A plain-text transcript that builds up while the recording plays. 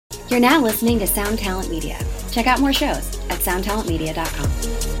You're now listening to Sound Talent Media. Check out more shows at soundtalentmedia.com.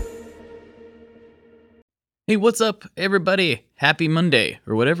 Hey, what's up, everybody? Happy Monday,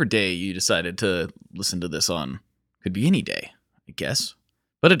 or whatever day you decided to listen to this on. Could be any day, I guess.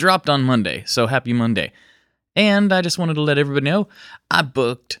 But it dropped on Monday, so happy Monday. And I just wanted to let everybody know I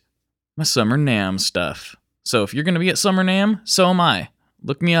booked my Summer NAMM stuff. So if you're going to be at Summer NAMM, so am I.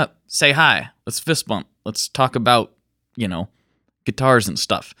 Look me up, say hi, let's fist bump, let's talk about, guitars and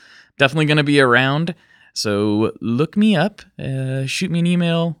stuff. Definitely going to be around, so look me up, shoot me an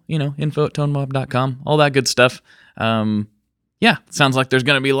email, info@tonemob.com, all that good stuff. Sounds like there's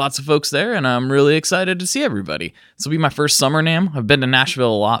going to be lots of folks there, and I'm really excited to see everybody. This will be my first Summer NAMM. I've been to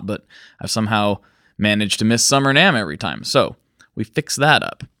Nashville a lot, but I've somehow managed to miss Summer NAMM every time, so we fixed that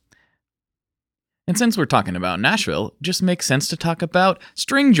up. And since we're talking about Nashville, it just makes sense to talk about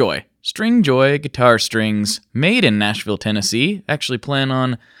Stringjoy. Stringjoy guitar strings made in Nashville, Tennessee. Actually plan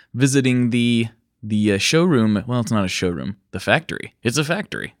on visiting the showroom. Well, it's not a showroom. The factory. It's a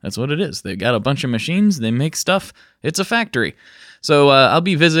factory. That's what it is. They've got a bunch of machines. They make stuff. It's a factory. So I'll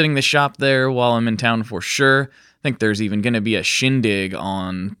be visiting the shop there while I'm in town for sure. I think there's even going to be a shindig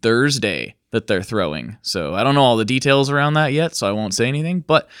on Thursday that they're throwing. So I don't know all the details around that yet, so I won't say anything.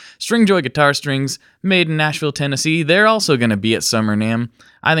 But Stringjoy guitar strings made in Nashville, Tennessee. They're also going to be at Summer NAMM.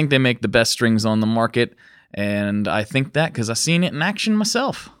 I think they make the best strings on the market, and I think that because I've seen it in action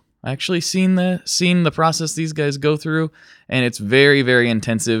myself. I actually seen the process these guys go through, and it's very, very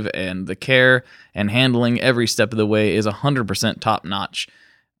intensive, and the care and handling every step of the way is 100% top notch.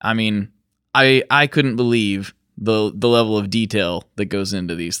 I mean, I couldn't believe the level of detail that goes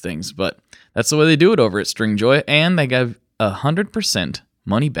into these things, but that's the way they do it over at Stringjoy, and they give 100%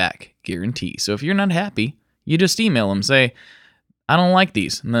 money back guarantee. So if you're not happy, you just email them, say, I don't like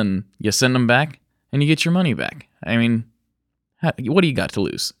these, and then you send them back, and you get your money back. I mean, what do you got to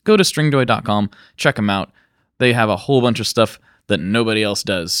lose? Go to stringjoy.com, check them out. They have a whole bunch of stuff that nobody else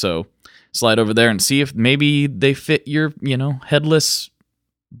does, so slide over there and see if maybe they fit your, headless,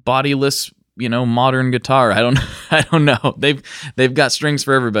 bodiless, modern guitar. I don't know. They've got strings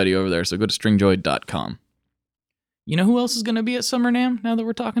for everybody over there, so go to stringjoy.com. You know who else is going to be at Summer NAMM now that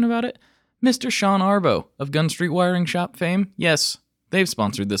we're talking about it? Mr. Sean Arbo of Gun Street Wiring Shop fame. Yes, they've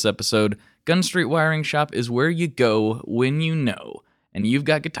sponsored this episode. Gun Street Wiring Shop is where you go when you know. And you've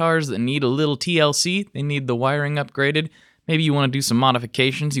got guitars that need a little TLC, they need the wiring upgraded. Maybe you want to do some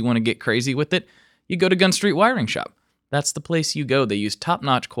modifications, you want to get crazy with it. You go to Gun Street Wiring Shop. That's the place you go. They use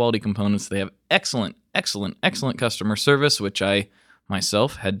top-notch quality components. They have excellent customer service, which I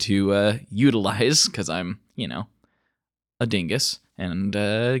myself had to utilize because I'm, a dingus. And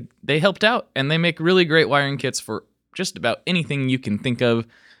they helped out, and they make really great wiring kits for just about anything you can think of.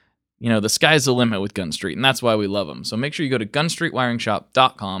 The sky's the limit with Gun Street, and that's why we love them. So make sure you go to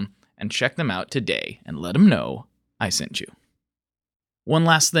gunstreetwiringshop.com and check them out today and let them know I sent you. One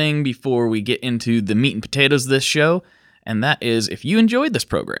last thing before we get into the meat and potatoes of this show, and that is if you enjoyed this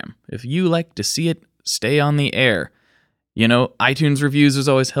program, if you like to see it stay on the air, iTunes reviews is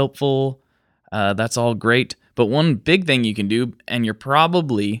always helpful. That's all great. But one big thing you can do, and you're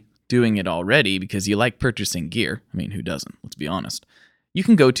probably doing it already because you like purchasing gear. I mean, who doesn't? Let's be honest. You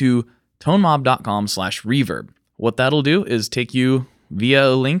can go to tonemob.com/reverb. What that'll do is take you via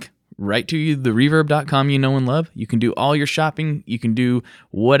a link right to the reverb.com you know and love. You can do all your shopping. You can do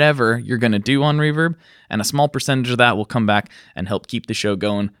whatever you're going to do on Reverb, and a small percentage of that will come back and help keep the show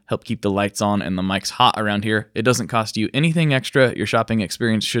going, help keep the lights on and the mics hot around here. It doesn't cost you anything extra. Your shopping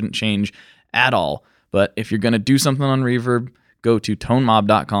experience shouldn't change at all. But if you're going to do something on Reverb, go to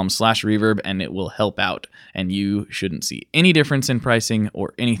tonemob.com/reverb and it will help out. And you shouldn't see any difference in pricing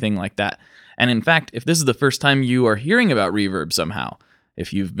or anything like that. And in fact, if this is the first time you are hearing about Reverb somehow,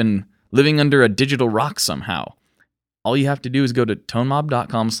 if you've been living under a digital rock somehow, all you have to do is go to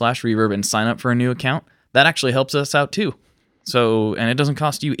tonemob.com/reverb and sign up for a new account. That actually helps us out too. So, and it doesn't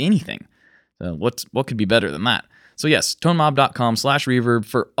cost you anything. So what could be better than that? So yes, tonemob.com/reverb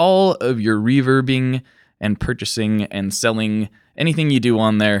for all of your reverbing and purchasing and selling. Anything you do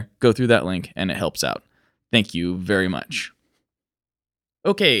on there, go through that link and it helps out. Thank you very much.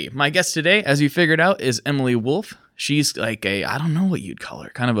 Okay, my guest today, as you figured out, is Emily Wolfe. She's like I don't know what you'd call her,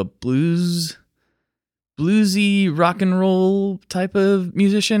 kind of a bluesy rock and roll type of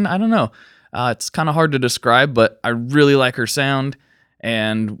musician. I don't know. It's kind of hard to describe, but I really like her sound,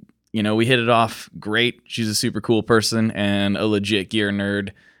 and we hit it off great. She's a super cool person and a legit gear nerd,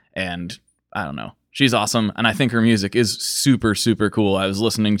 and I don't know. She's awesome, and I think her music is super, super cool. I was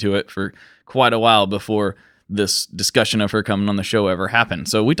listening to it for quite a while before this discussion of her coming on the show ever happened.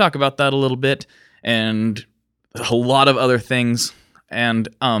 So we talk about that a little bit, and a lot of other things. And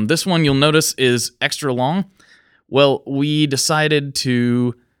this one you'll notice is extra long. Well, we decided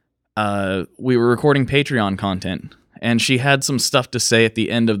to, we were recording Patreon content, and she had some stuff to say at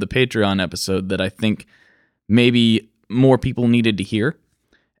the end of the Patreon episode that I think maybe more people needed to hear.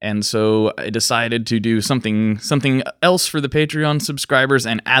 And so I decided to do something else for the Patreon subscribers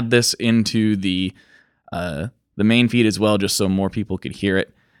and add this into the main feed as well, just so more people could hear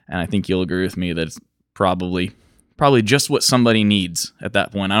it. And I think you'll agree with me that it's probably just what somebody needs at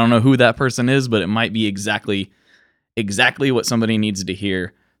that point. I don't know who that person is, but it might be exactly what somebody needs to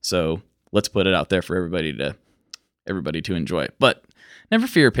hear. So let's put it out there for everybody to enjoy. But never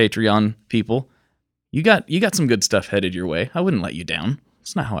fear, Patreon people. You got some good stuff headed your way. I wouldn't let you down.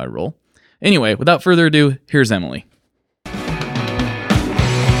 It's not how I roll. Anyway, without further ado, here's Emily.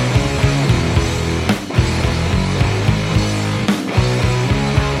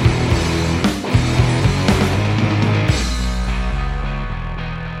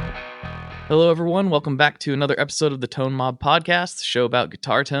 Hello, everyone. Welcome back to another episode of the Tone Mob Podcast, the show about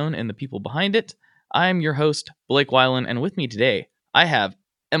guitar tone and the people behind it. I'm your host, Blake Weiland, and with me today, I have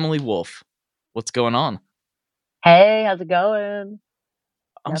Emily Wolfe. What's going on? Hey, how's it going?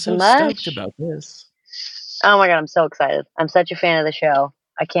 I'm Nothing so much. stoked about this. Oh my God, I'm so excited. I'm such a fan of the show.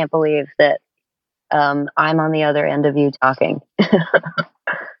 I can't believe that I'm on the other end of you talking.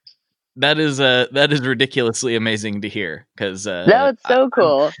 That is ridiculously amazing to hear, because No, it's so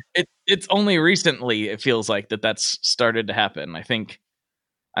cool. It's only recently it feels like that's started to happen. I think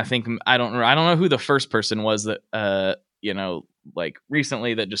I don't know who the first person was that like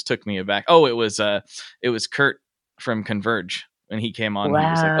recently that just took me aback. Oh, it was Kurt from Converge when he came on. Wow. He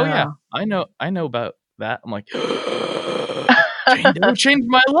was like, "Oh yeah, I know about that." I'm like, "It changed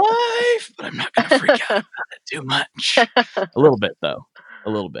my life," but I'm not gonna freak out about it too much. A little bit though, a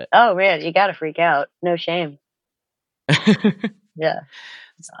little bit. Oh man, you gotta freak out. No shame. Yeah,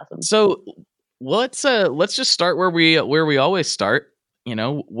 it's awesome. So let's just start where we always start. You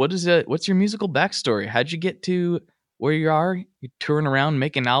know, what's your musical backstory? How'd you get to where you are? You touring around,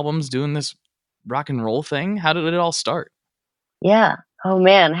 making albums, doing this rock and roll thing? How did it all start? Yeah. Oh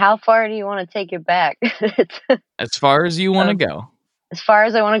man, how far do you want to take it back? As far as you want to go. As far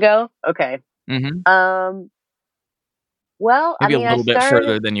as I want to go? Okay. Mm-hmm. Well, maybe I mean, a little bit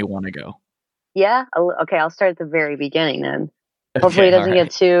further than you want to go. Yeah. Okay, I'll start at the very beginning then. Okay, hopefully it doesn't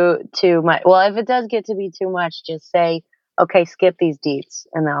get too much. Well, if it does get to be too much, just say, okay, skip these deets,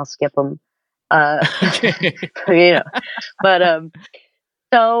 and then I'll skip them. Okay. But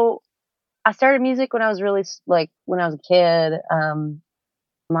so I started music when I was really when I was a kid.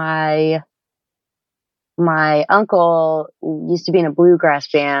 My uncle used to be in a bluegrass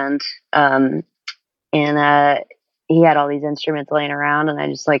band, and he had all these instruments laying around, and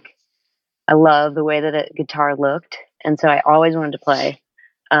I love the way that a guitar looked, and so I always wanted to play.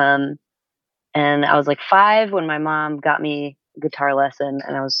 And I was like 5 when my mom got me a guitar lesson,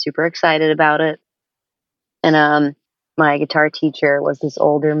 and I was super excited about it. And my guitar teacher was this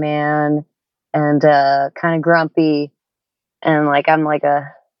older man and kind of grumpy, and I'm like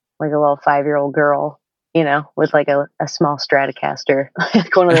a little 5-year-old girl, with like a small Stratocaster,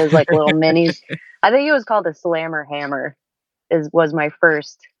 like one of those like little minis. I think it was called a Slammer Hammer. Was my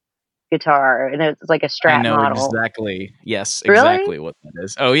first guitar, and it's like a Strat model. I know exactly. Yes, really? Exactly what that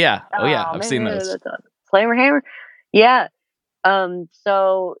is. Oh yeah. I've seen those. That's a Slammer Hammer. Yeah.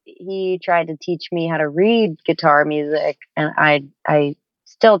 So he tried to teach me how to read guitar music, and I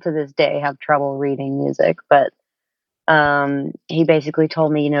still to this day have trouble reading music, but he basically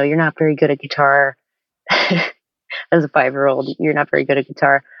told me, you're not very good at guitar. As a 5-year-old, you're not very good at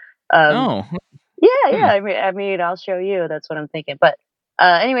guitar. Yeah. I mean, I'll show you. That's what I'm thinking. But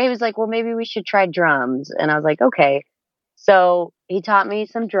anyway, he was like, well, maybe we should try drums. And I was like, okay. So he taught me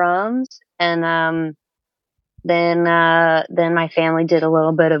some drums, and then my family did a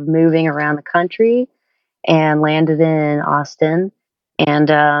little bit of moving around the country and landed in Austin.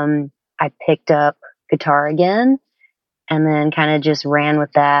 And I picked up guitar again, and then kind of just ran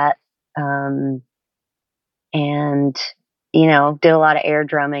with that. And did a lot of air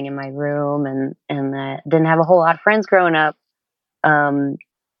drumming in my room, and didn't have a whole lot of friends growing up.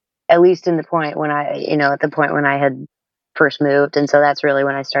 At least at the point when I had first moved, and so that's really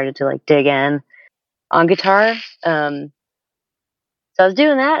when I started to dig in on guitar. So I was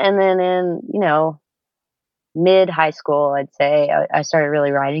doing that, and then in mid high school, I'd say I started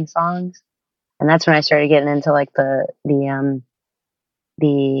really writing songs, and that's when I started getting into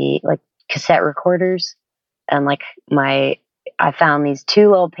the cassette recorders. And I found these 2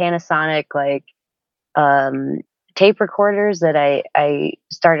 little Panasonic tape recorders that I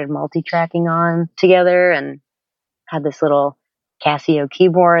started multi-tracking on together, and had this little Casio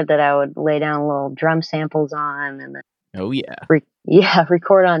keyboard that I would lay down little drum samples on, and then Oh yeah.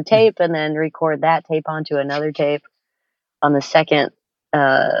 record on tape, and then record that tape onto another tape on the second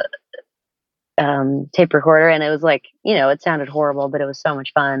uh, tape recorder. And it was like, it sounded horrible, but it was so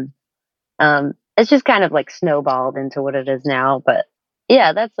much fun. It's just kind of like snowballed into what it is now. But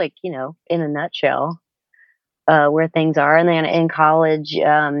yeah, that's like, in a nutshell, where things are. And then in college,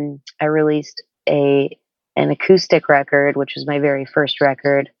 I released an acoustic record, which was my very first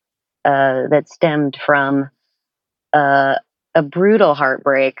record, that stemmed from uh, a brutal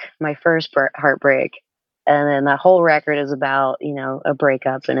heartbreak, my first heartbreak. And then the whole record is about, a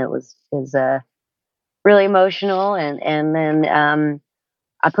breakup, and it was really emotional. And then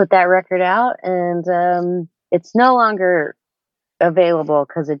I put that record out, and it's no longer available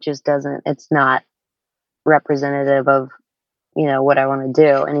because it's not representative of, what I want to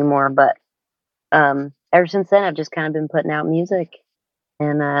do anymore. But ever since then, I've just kind of been putting out music.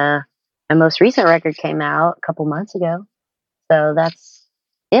 And my most recent record came out a couple months ago. So that's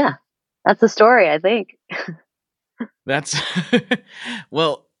the story, I think. That's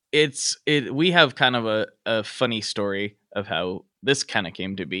well, we have kind of a funny story of how this kind of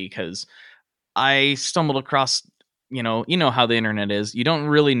came to be, because I stumbled across, you know how the internet is. You don't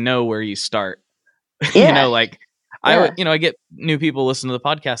really know where you start. Yeah. Like Yeah. I get new people listen to the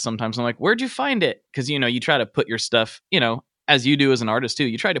podcast sometimes. I'm like, where'd you find it? Because you try to put your stuff, as you do as an artist too.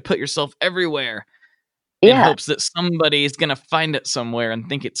 You try to put yourself everywhere in Yeah. hopes that somebody is gonna find it somewhere and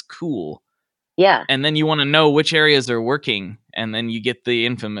think it's cool. Yeah. And then you want to know which areas are working, and then you get the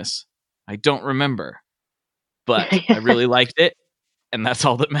infamous, I don't remember, but I really liked it, and that's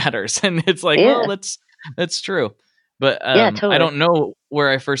all that matters. And it's like, well, Yeah. that's true. But Yeah, I totally. don't know where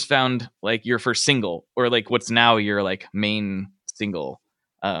I first found like your first single, or like what's now your like main single,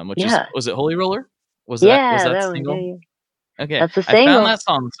 which Yeah. was it Holy Roller? Was Yeah, that that the one. single? Yeah, yeah. Okay, That's a I found single. that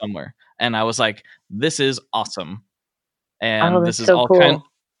song somewhere, and I was like, this is awesome, Oh, and this that's is so cool.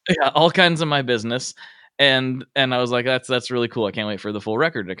 all kinds of my business. And I was like, that's really cool. I can't wait for the full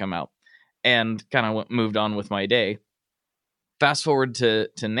record to come out. And kind of moved on with my day. Fast forward to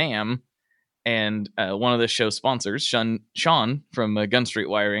NAMM, and one of the show sponsors, Sean from Gun Street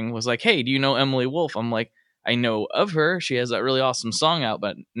Wiring, was like, hey, do you know Emily Wolfe? I'm like, I know of her. She has that really awesome song out,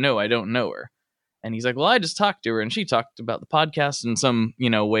 but no, I don't know her. And he's like, well, I just talked to her, and she talked about the podcast in some,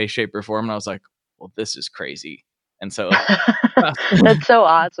 way, shape, or form. And I was like, well, this is crazy. And so, That's so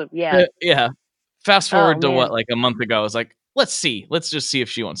awesome. Yeah. yeah, fast Oh, forward to man. what, like a month ago, I was like, let's just see if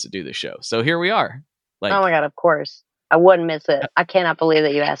she wants to do the show. So here we are. Oh my Like, God, of course. I wouldn't miss it. I cannot believe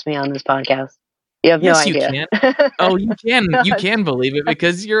that you asked me on this podcast. You have no yes, you idea. can. Oh, No, you can believe it,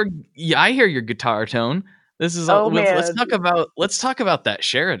 because I hear your guitar tone. This is oh, let's man. talk about that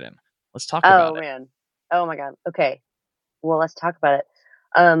Sheridan. Let's talk Oh, about it. man. Oh my God. Okay. Well, let's talk about it.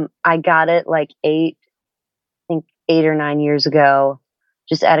 I got it like I think 8 or 9 years ago,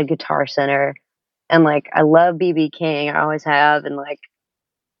 just at a Guitar Center. And like, I love BB King. I always have. And like,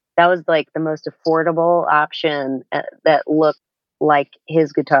 that was like the most affordable option that looked like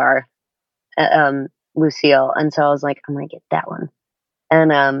his guitar, Lucille. And so I was like, I'm gonna get that one.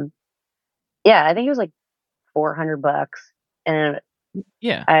 And yeah, I think it was like $400. And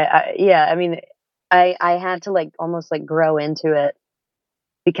Yeah. yeah, I mean, I had to like almost like grow into it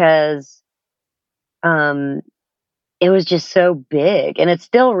because um it was just so big, and it's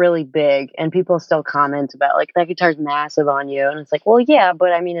still really big, and people still comment about like that guitar's massive on you, and it's like, well, yeah,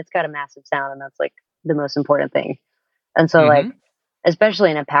 but I mean, it's got a massive sound, and that's like the most important thing. And so like, Mm-hmm. especially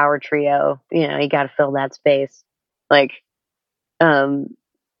in a power trio, you got to fill that space. Like, um,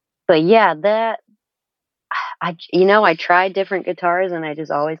 but yeah, that I tried different guitars, and I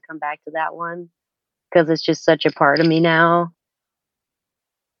just always come back to that one because it's just such a part of me now.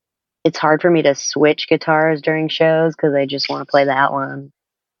 It's hard for me to switch guitars during shows because I just want to play that one.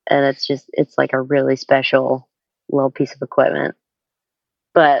 And it's like a really special little piece of equipment.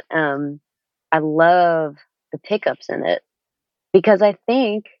 But I love the pickups in it because I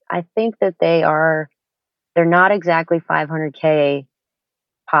think that they're not exactly 500K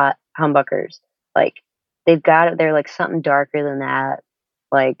pot humbuckers. Like they're like something darker than that.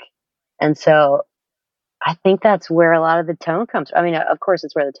 Like, and so I think that's where a lot of the tone comes from. I mean, of course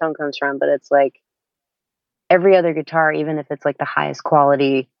it's where the tone comes from, but it's like every other guitar, even if it's like the highest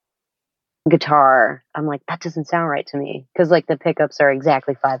quality guitar, I'm like, that doesn't sound right to me because like the pickups are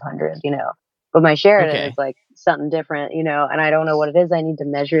exactly 500. But my Sheridan is Okay. like something different, and I don't know what it is. I need to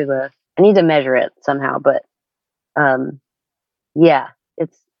measure it somehow. But um, yeah,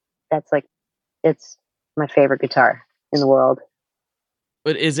 that's like, it's my favorite guitar in the world.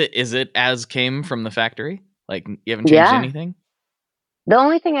 But is it as came from the factory? Like, you haven't changed Yeah. anything? The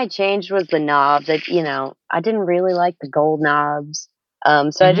only thing I changed was the knob. That I didn't really like the gold knobs. So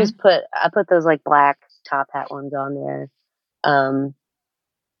Mm-hmm. I put those like black top hat ones on there. Um,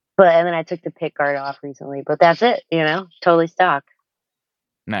 and then I took the pick guard off recently. But that's it. Totally stock.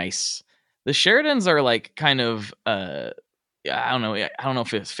 Nice. The Sheridans are like kind of yeah, I don't know. I don't know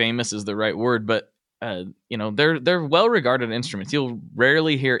if it's famous is the right word, but they're well regarded instruments. You'll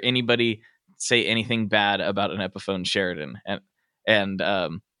rarely hear anybody say anything bad about an Epiphone Sheridan. And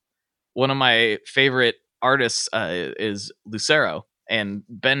one of my favorite artists is Lucero, and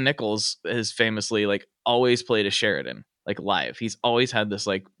Ben Nichols has famously like always played a Sheridan like live. He's always had this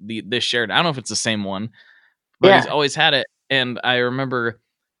like this Sheridan. I don't know if it's the same one, but he's Yeah, always had it. And I remember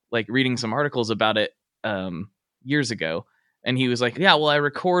like reading some articles about it years ago, and he was like, "Yeah, well, I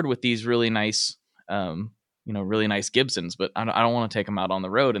record with these really nice, really nice Gibsons, but I don't want to take them out on the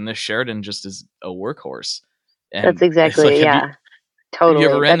road, and this Sheridan just is a workhorse." that's And it's like, exactly. Yeah, have you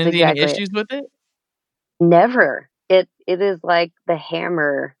ever totally. ran That's into any exactly it. issues with it? Never. It is like the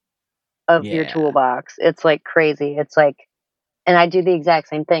hammer of your Yeah. toolbox. It's like crazy. It's like, and I do the exact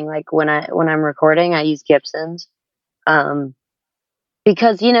same thing. Like when I'm recording, I use Gibsons. Um,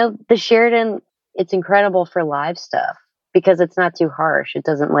 because the Sheridan, it's incredible for live stuff because it's not too harsh. It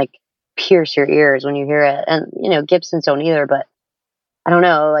doesn't like pierce your ears when you hear it, and Gibsons don't either. But I don't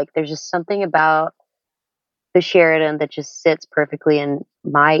know, like there's just something about the Sheridan that just sits perfectly in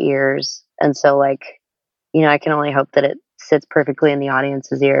my ears, and so like I can only hope that it sits perfectly in the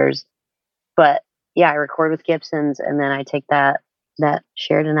audience's ears. But yeah, I record with Gibsons, and then I take that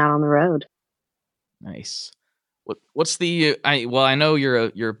Sheridan out on the road. Nice. What's the I know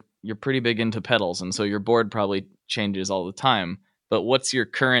you're pretty big into pedals, and so your board probably changes all the time. But what's your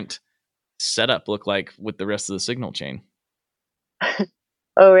current setup look like with the rest of the signal chain?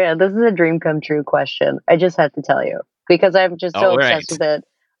 Oh yeah, this is a dream come true question. I just have to tell you because I'm just so All obsessed right. with it.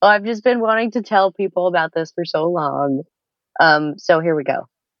 Oh, I've just been wanting to tell people about this for so long. So here we go.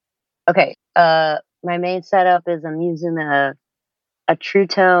 Okay. My main setup is I'm using a True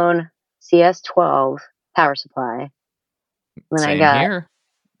Tone CS12 power supply. Then I Same got here.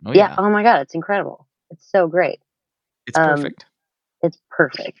 Oh yeah. yeah. Oh my god, it's incredible. It's so great. It's Um, perfect. it's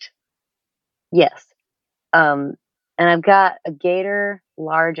perfect. Yes. Um, and I've got a Gator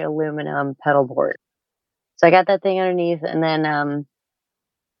large aluminum pedal board. So I got that thing underneath, and then I'm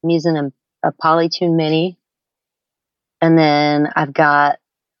using a Polytune Mini, and then I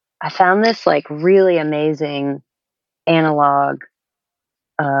found this like really amazing analog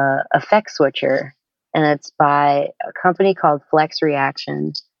effect switcher, and it's by a company called Flex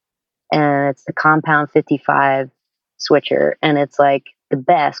Reaction, and it's the Compound 55 switcher, and it's like the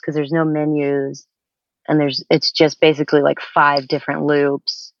best because there's no menus, and it's just basically like 5 different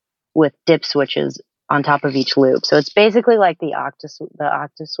loops with dip switches on top of each loop. So it's basically like the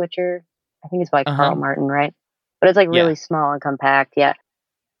Octa switcher. I think it's by Carl Uh-huh. Martin, right? But it's like Yeah. really small and compact. Yeah.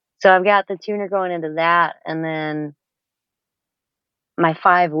 So I've got the tuner going into that, and then my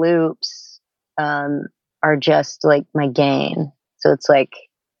 5 loops um, are just like my gain. So it's like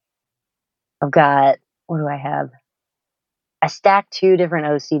I've got what do I have? I stacked 2 different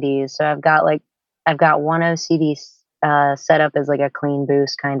OCDs. So I've got one OCD set up as like a clean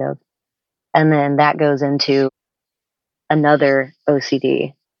boost kind of, and then that goes into another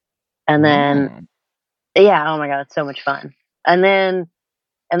OCD, and then Oh. yeah, oh my god, it's so much fun. And then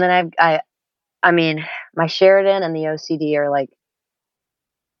I mean, my Sheridan and the OCD are like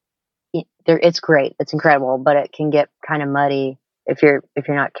it's great, it's incredible, but it can get kind of muddy if you're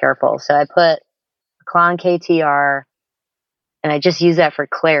not careful. So I put a Klon KTR, and I just use that for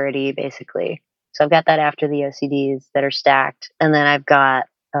clarity, basically. So I've got that after the OCDs that are stacked, and then I've got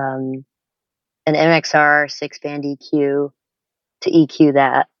an MXR 6 band EQ to EQ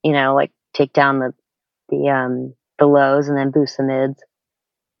that, like take down the lows and then boost the mids.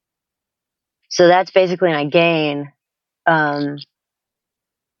 So that's basically my gain. I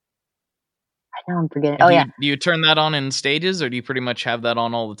know I'm forgetting. And Oh do yeah, you turn that on in stages, or do you pretty much have that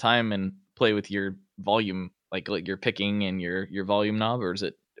on all the time and play with your volume, like your picking and your volume knob, or is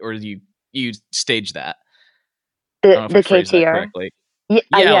it, or do you stage that? I don't know if I the phrased that KTR. correctly. Yeah,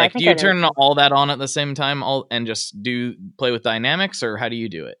 Yeah, yeah, I like do think I you know what turn you mean. all that on at the same time, all and just do play with dynamics, or how do you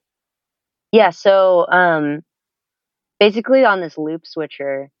do it? Yeah, so basically on this loop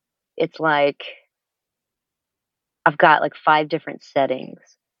switcher, it's like I've got like 5 different settings.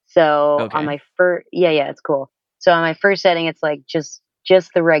 So on Okay. my first, yeah, it's cool. So on my first setting, it's like just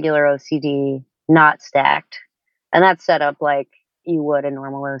the regular OCD, not stacked, and that's set up like you would a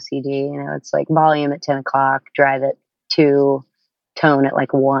normal OCD. It's like volume at 10 o'clock, drive at 2, tone at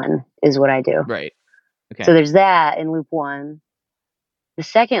like 1 is what I do. Right. So Okay. there's that in loop 1, the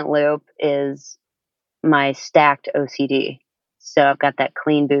second loop is my stacked OCD. So I've got that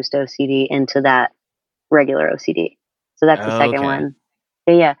clean boost OCD into that regular OCD. So that's the second Okay. one.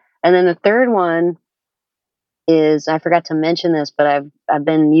 Yeah. And then the third one is, I forgot to mention this, but I've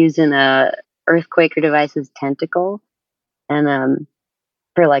been using a Earthquaker Devices Tentacle and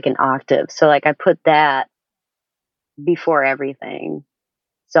for like an octave. So like I put that before everything.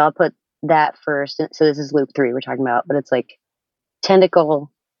 So I'll put that first. So this is loop 3 we're talking about, but it's like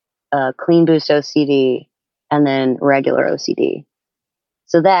Tentacle, clean boost OCD, and then regular OCD.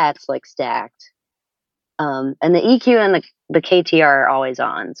 So that's like stacked. And the EQ and the KTR are always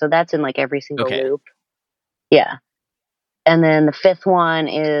on. So that's in like every single Okay. loop. Yeah. And then the fifth one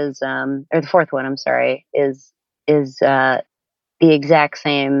is, or the fourth one, I'm sorry, is the exact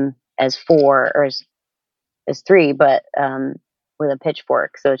same as 4 or as 3, but with a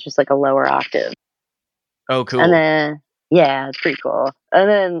pitchfork. So it's just like a lower octave. Oh, And cool. then, yeah, it's pretty cool.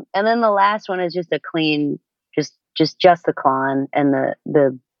 And then the last one is just a clean, just the clon and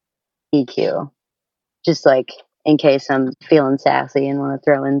the EQ, just like in case I'm feeling sassy and want to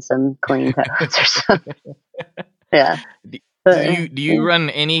throw in some clean tones or something. Yeah. Do But do you run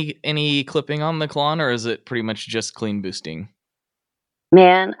any clipping on the Klon, or is it pretty much just clean boosting?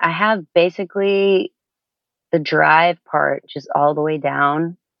 man, I have basically the drive part just all the way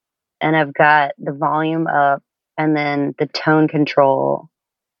down, and I've got the volume up, and then the tone control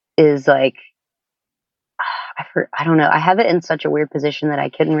is like, I don't know. I have it in such a weird position that I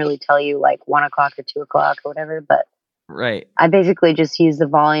couldn't really tell you like 1 o'clock or 2 o'clock or whatever. But Right. I basically just use the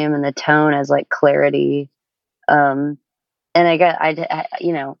volume and the tone as like clarity. Um, and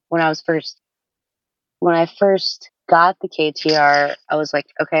when I first got the KTR, I was like,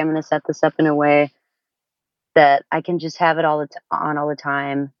 okay, I'm going to set this up in a way that I can just have it on all the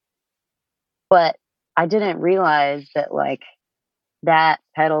time. But I didn't realize that like that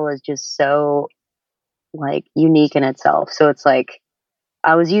pedal is just so like unique in itself. So it's like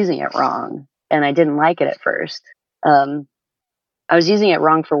I was using it wrong and I didn't like it at first. Um, I was using it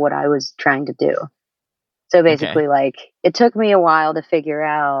wrong for what I was trying to do. So Okay. basically, like, it took me a while to figure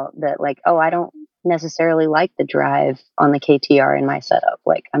out that, like, oh, I don't necessarily like the drive on the KTR in my setup.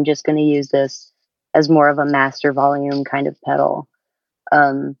 Like, I'm just going to use this as more of a master volume kind of pedal,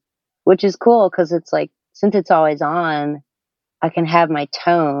 um, which is cool because it's like, since it's always on, I can have my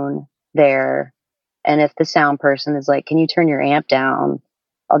tone there. And if the sound person is like, can you turn your amp down?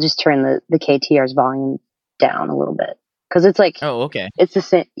 I'll just turn the KTR's volume down a little bit. Cause it's like, Oh, okay. it's the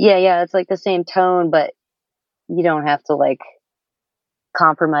same. Yeah. Yeah. It's like the same tone, but you don't have to like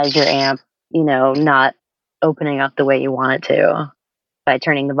compromise your amp, not opening up the way you want it to by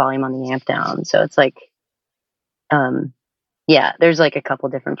turning the volume on the amp down. So it's like, um, yeah, there's like a couple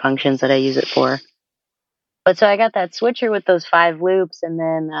different functions that I use it for. But so I got that switcher with those 5 loops, and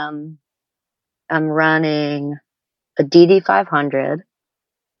then I'm running a DD500,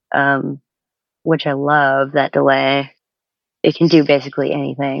 um, which I love that delay. It can do basically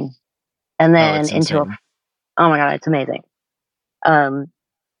anything. And Oh, then it's insane. oh my God, it's amazing. Um,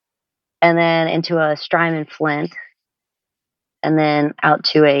 and then into a Strymon Flint, and then out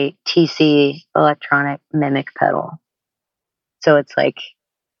to a TC electronic mimic pedal. So it's like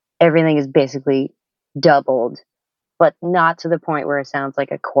everything is basically doubled, but not to the point where it sounds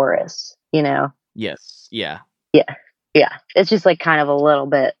like a chorus. Yes. Yeah. Yeah. Yeah. It's just like kind of a little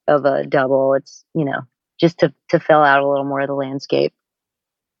bit of a double. It's, just to fill out a little more of the landscape.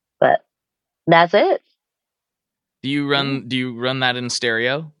 But that's it. Do you run that in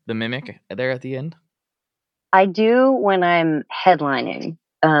stereo? The mimic there at the end? I do when I'm headlining.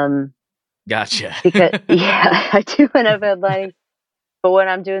 Gotcha. Because yeah, I do when I'm headlining. But when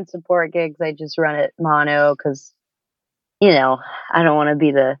I'm doing support gigs, I just run it mono because, I don't want to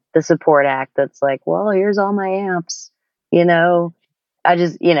be the support act that's like, well, here's all my amps. You know, I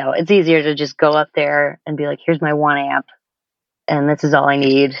just, it's easier to just go up there and be like, here's my 1 amp and this is all I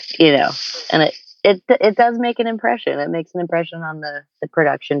need. And it does make an impression. It makes an impression on the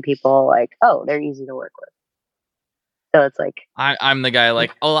production people, like, oh, they're easy to work with. So it's like, I'm the guy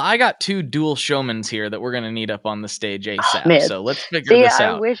like, oh, I got 2 dual showmans here that we're gonna need up on the stage ASAP. man, So let's figure see, this I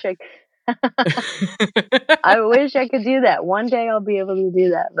out. wish I wish I could do that. One day I'll be able to do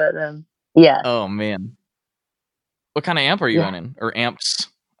that. But yeah, Oh man. What kind of amp are you yeah, running? Or amps,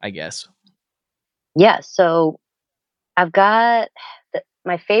 I guess. yeah. So I've got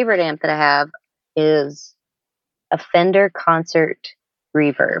my favorite amp that I have is a Fender Concert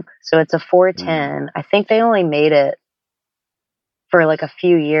Reverb. So it's a Ooh. 410. I think they only made it for like a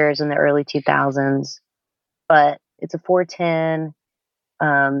few years in the early 2000s, but it's a 410.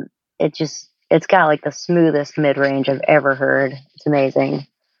 Um, it's got like the smoothest mid range I've ever heard. It's amazing.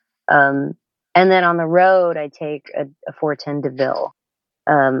 Um, and then on the road, I take a 410 DeVille,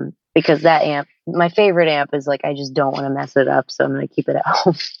 because that amp, my favorite amp, is like I just don't want to mess it up, so I'm gonna keep it at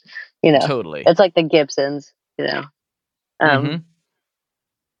home. Totally. It's like the Gibsons. Mm-hmm.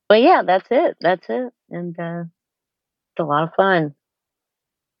 But yeah, that's it. That's it, and it's a lot of fun.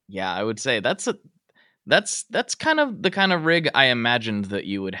 Yeah, I would say that's kind of the kind of rig I imagined that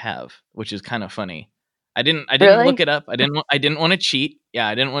you would have, which is kind of funny. I didn't look Really? it up. I didn't want to cheat. Yeah,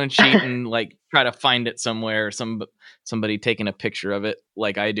 I didn't want to cheat and like try to find it somewhere. Somebody taking a picture of it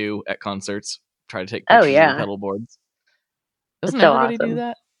like I do at concerts. Try to take Oh pictures of the yeah, pedal boards. it's Doesn't so everybody do awesome.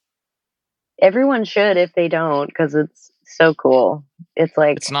 that? Everyone should if they don't, because it's so cool. It's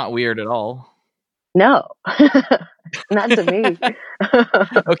like, It's not weird at all. no, not to me.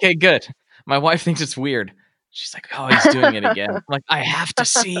 Okay, good. My wife thinks it's weird. She's like, "Oh, he's doing it again." I'm like, I have to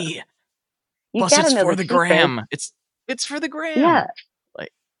see. You Plus, gotta it's know for the the secrets. gram. It's for the gram. Yeah,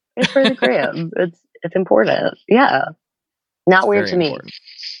 Like, it's for the gram. It's important. Yeah, it's not weird very to me. important.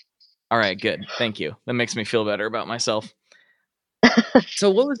 All right, good. Thank you. That makes me feel better about myself. So,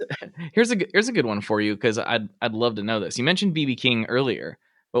 what was here's a good one for you because I'd love to know this. You mentioned BB King earlier,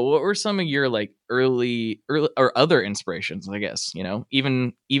 but what were some of your like early or other inspirations? I guess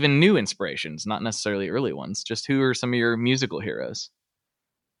even new inspirations, not necessarily early ones. Just who are some of your musical heroes?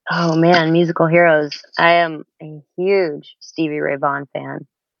 Oh man, musical heroes. I am a huge Stevie Ray Vaughan fan.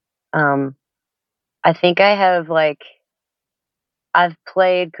 Um, I think I have like I've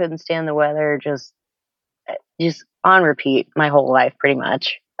played "Couldn't Stand the Weather" just on repeat my whole life, pretty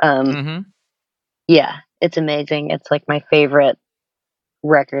much. Mm-hmm. Yeah, it's amazing. It's like my favorite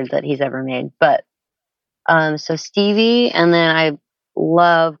record that he's ever made. But so Stevie, and then I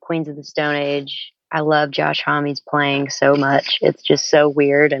love Queens of the Stone Age. I love Josh Homme's playing so much. It's just so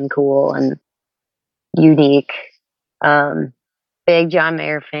weird and cool and unique. Um, Big John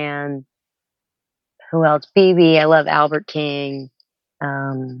Mayer fan. Who else? BB. I love Albert King.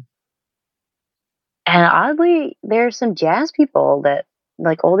 Um, and oddly, there's some jazz people that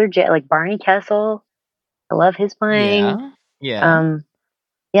like older jazz, like Barney Kessel. I love his playing. Yeah. Yeah. Um,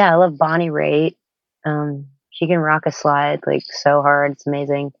 yeah, I love Bonnie Raitt. She can rock a slide like so hard. It's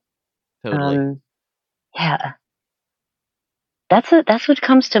amazing. Totally. Um, yeah, that's what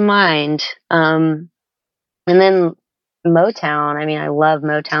comes to mind. And then Motown. I mean, I love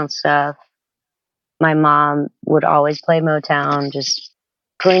Motown stuff. My mom would always play Motown, just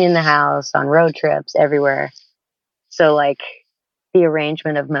cleaning the house, on road trips, everywhere. So like the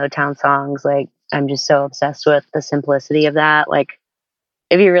arrangement of Motown songs, like I'm just so obsessed with the simplicity of that. Like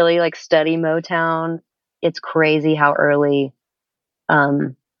if you really like study Motown, it's crazy how early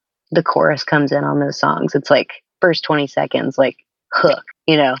um the chorus comes in on those songs. It's like first 20 seconds, like hook,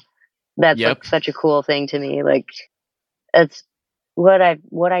 That's Yep. like such a cool thing to me. Like it's what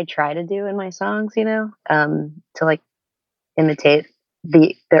I try to do in my songs, to like imitate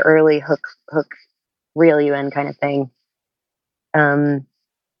the early hook reel you in kind of thing. Um,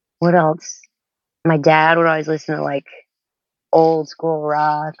 what else? My dad would always listen to like old school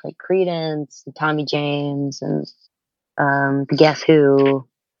rock, like Creedence, and Tommy James, and the Guess Who,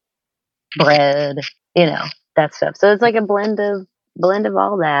 Bread, that stuff. So it's like a blend of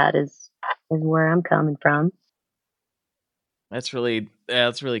all that is where I'm coming from. That's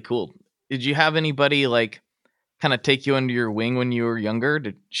really cool. Did you have anybody like kind of take you under your wing when you were younger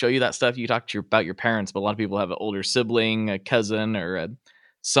to show you that stuff? You talked about your parents, but a lot of people have an older sibling, a cousin, or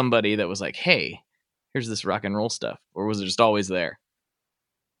somebody that was like, "Hey, here's this rock and roll stuff," or was it just always there?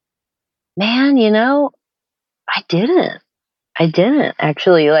 Man, I didn't. I didn't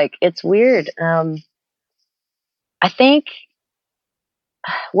actually. Like it's weird. I think.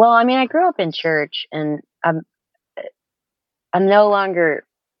 Well, I mean, I grew up in church, and I'm no longer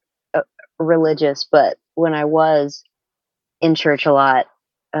uh, religious, but when I was in church a lot,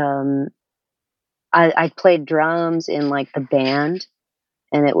 um, I played drums in like the band,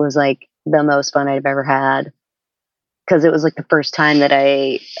 and it was like the most fun I've ever had because it was like the first time that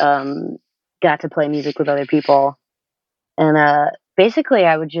I got to play music with other people, and basically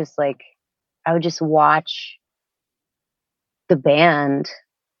I would just watch the band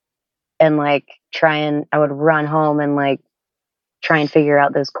and like I would run home and like try and figure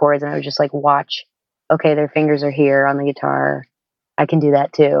out those chords, and I would just like watch. Okay, their fingers are here on the guitar. I can do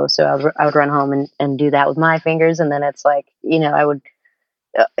that too. So I would run home and do that with my fingers, and then it's like I would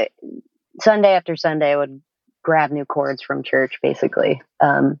Sunday after Sunday I would grab new chords from church basically,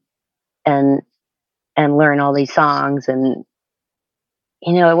 and learn all these songs, and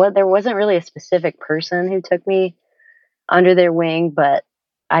there wasn't really a specific person who took me under their wing, but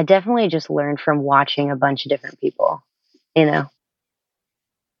I definitely just learned from watching a bunch of different people, you know.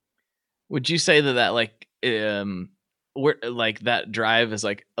 Would you say that where like that drive is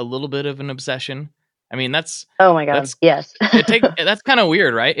like a little bit of an obsession? I mean, Oh my god, that's yes. that's kind of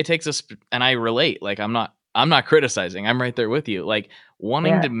weird, right? It takes us, and I relate. Like I'm not criticizing. I'm right there with you. Like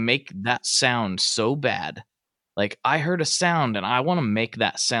wanting Yeah. to make that sound so bad. Like I heard a sound and I want to make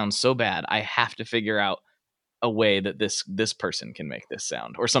that sound so bad. I have to figure out a way that this person can make this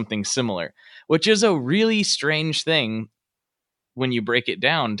sound or something similar, which is a really strange thing when you break it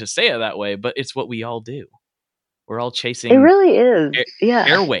down to say it that way, but it's what we all do. We're all It chasing really is. air- Yeah.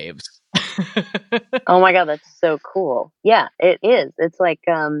 airwaves. Oh my god, that's so cool. Yeah, it is. It's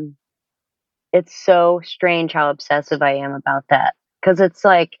so strange how obsessive I am about that. Cuz it's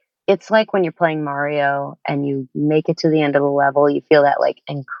like when you're playing Mario and you make it to the end of the level, you feel that like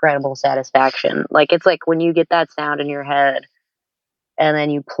incredible satisfaction. Like it's like when you get that sound in your head and then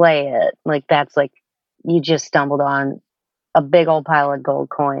you play it, like that's like you just stumbled on a big old pile of gold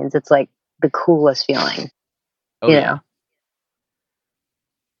coins. It's like the coolest feeling, Oh you yeah. know.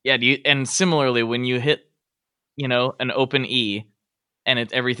 Yeah, and similarly when you hit, an open E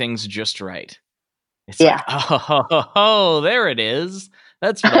and everything's just right. It's Yeah. like, oh, there it is.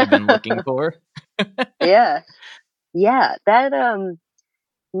 That's what I've been looking for. Yeah. Yeah, that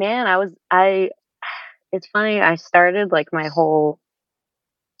man, I it's funny, I started like my whole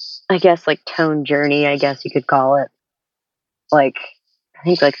I guess like tone journey, I guess you could call it. Like I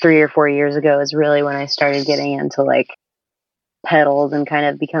think like 3 or 4 years ago is really when I started getting into like pedals and kind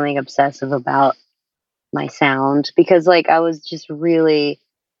of becoming obsessive about my sound because like I was just really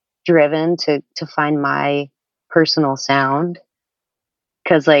driven to find my personal sound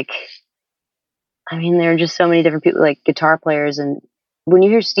cuz like I mean there are just so many different people like guitar players and when you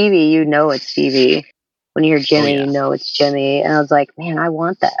hear Stevie, you know it's Stevie. When you hear Oh Jimmy, you yeah. know it's Jimmy. And I was like, man, I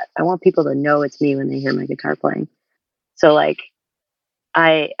want that. I want people to know it's me when they hear my guitar playing. So like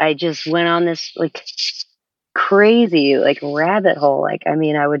I just went on this like crazy like rabbit hole. Like I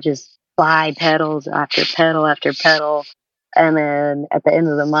mean, I would just buy pedals after pedal, and then at the end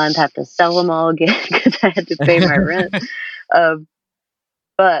of the month have to sell them all again because I had to pay my rent. Um,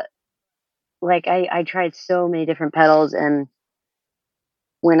 but like I tried so many different pedals, and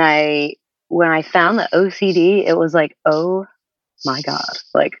when I when I found the OCD, it was like, oh my god,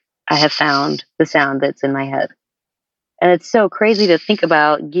 like I have found the sound that's in my head. And it's so crazy to think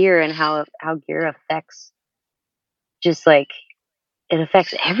about gear and how gear affects just like it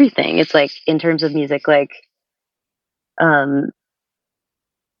affects everything. It's like in terms of music, like um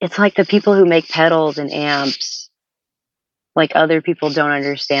it's like the people who make pedals and amps, like other people don't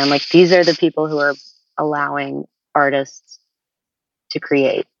understand. Like these are the people who are allowing artists to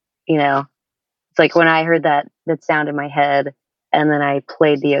create, you know? It's like when I heard that sound in my head and then I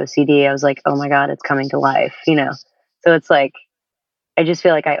played the OCD, I was like, oh my God, it's coming to life, you know? So it's like I just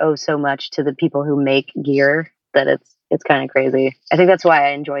feel like I owe so much to the people who make gear that it's kind of crazy. I think that's why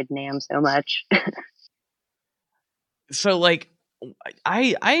I enjoyed NAMM so much. So like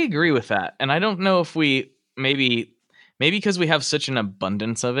I agree with that. And I don't know if we maybe because we have such an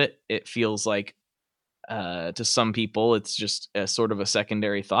abundance of it, it feels like to some people it's just a sort of a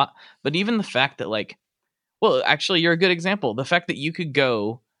secondary thought. But even the fact that like, well, actually you're a good example. The fact that you could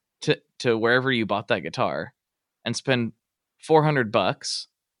go to wherever you bought that guitar and spend $400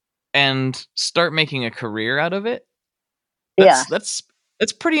 and start making a career out of it. Yeah. That's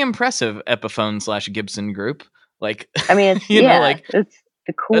pretty impressive, Epiphone / Gibson Group. Like, I mean, it's, yeah, like it's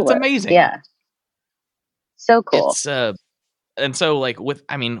the that's coolest. amazing. Yeah. So cool. It's and so like with,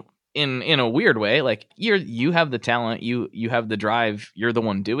 I mean, in a weird way, like you have the talent, you have the drive, you're the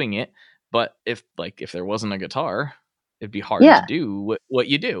one doing it. But if there wasn't a guitar, it'd be hard to Yeah, do what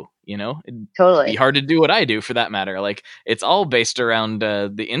you do. It'd be totally. hard to do what I do for that matter. Like it's all based around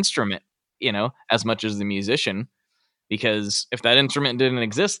the instrument, as much as the musician. Because if that instrument didn't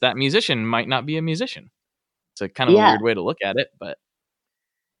exist, that musician might not be a musician. It's a kind of a Yeah. weird way to look at it, but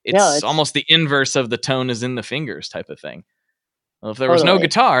No, it's it's almost the inverse of the tone is in the fingers type of thing. Well, if there was no totally.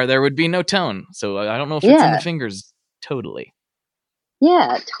 guitar, there would be no tone. So I don't know if it's in the Yeah. fingers totally.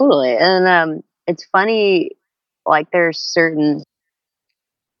 Yeah, totally. And it's funny like there's certain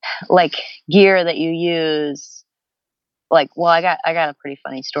like gear that you use like well I got a pretty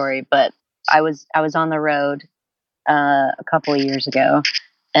funny story, but I was on the road a couple of years ago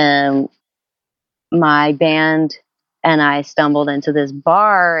and my band and I stumbled into this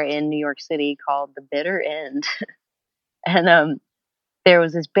bar in New York City called The Bitter End. And there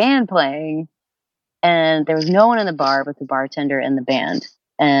was this band playing and there was no one in the bar but the bartender and the band.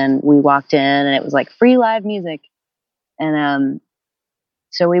 And we walked in and it was like free live music. And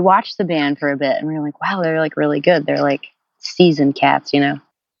so we watched the band for a bit, and we were like, wow, they're like really good. They're like seasoned cats, you know?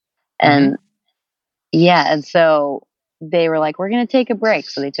 Mm-hmm. And yeah, and so they were like, we're going to take a break.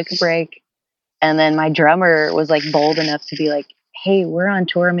 So they took a break. And then my drummer was like bold enough to be like, hey, we're on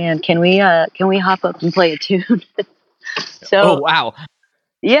tour, man. Can we hop up and play a tune? Oh, So wow.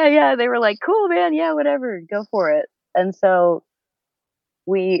 yeah, they were like, cool, man. Yeah, whatever, go for it. And so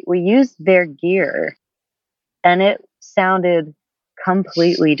we used their gear, and it sounded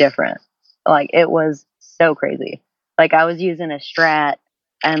completely different. Like, it was so crazy. Like, I was using a Strat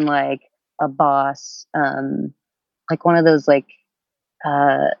and like a Boss, like one of those like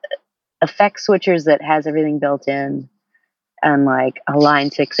uh effect switchers that has everything built in, and like a line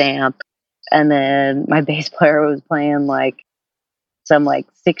 6 amp. And then my bass player was playing like some like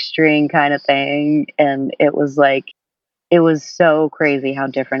 6-string kind of thing, and it was like, it was so crazy how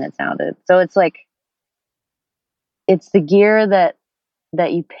different it sounded. So it's like, it's the gear that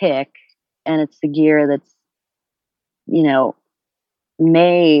you pick, and it's the gear that's, you know,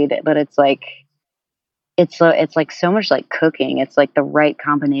 made, but it's like, it's like so much like cooking. It's like the right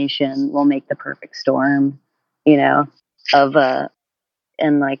combination will make the perfect storm, you know, of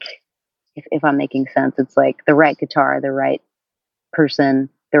and like, if I'm making sense, it's like the right guitar, the right person,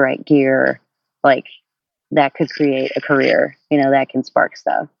 the right gear, like that could create a career, you know, that can spark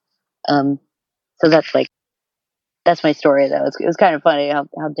stuff. Um, so that's like, that's my story though. It was kind of funny how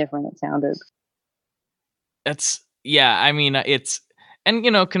different it sounded. Yeah, I mean,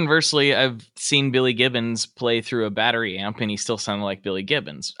 and conversely, I've seen Billy Gibbons play through a battery amp and he still sounded like Billy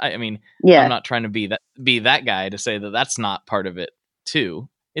Gibbons. I mean, I'm Yeah. not trying to be that guy to say that that's not part of it too.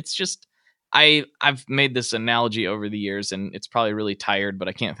 It's just, I've made this analogy over the years and it's probably really tired, but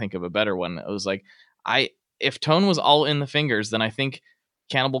I can't think of a better one. It was like, if tone was all in the fingers, then I think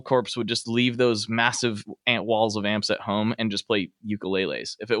Cannibal Corpse would just leave those massive walls of amps at home and just play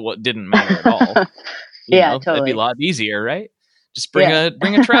ukuleles if it didn't matter at all. Yeah, That'd be a totally. lot easier, right? Just bring Yeah.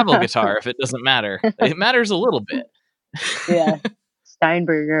 a travel guitar if it doesn't matter. It matters a little bit. Yeah.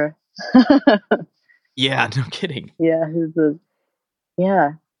 Steinberger. Yeah, no kidding. Yeah,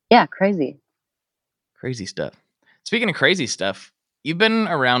 yeah, crazy. Crazy stuff. Speaking of crazy stuff, you've been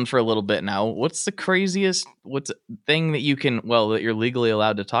around for a little bit now. What's the craziest thing that that you're legally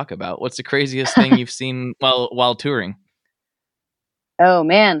allowed to talk about? What's the craziest thing you've seen while touring? Oh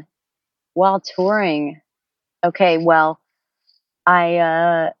man, while touring. Okay, well,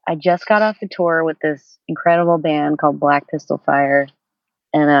 I just got off a tour with this incredible band called Black Pistol Fire,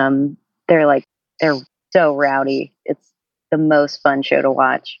 and they're so rowdy. It's the most fun show to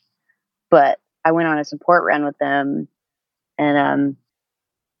watch. But I went on a support run with them, and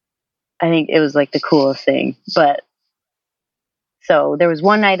I think it was like the coolest thing. But so there was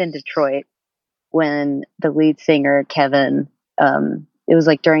one night in Detroit when the lead singer Kevin, it was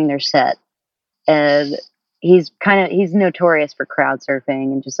like during their set, and he's notorious for crowd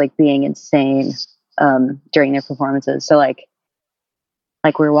surfing and just like being insane during their performances. So like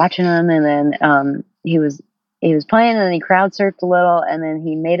we were watching him, and then he was playing, and then he crowd surfed a little, and then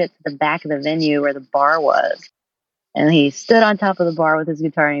he made it to the back of the venue where the bar was, and he stood on top of the bar with his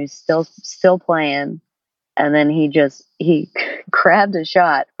guitar, and he was still playing. And then he grabbed a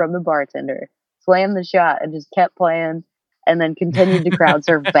shot from the bartender, slammed the shot, and just kept playing, and then continued to crowd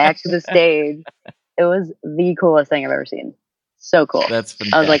surf back to the stage. It was the coolest thing I've ever seen. So cool. That's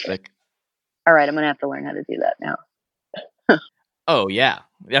I was like, fantastic. all right, I'm gonna have to learn how to do that now. Oh yeah,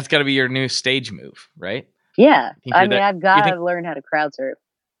 that's got to be your new stage move, right? Yeah, I mean, that? I've got to learn how to crowd surf.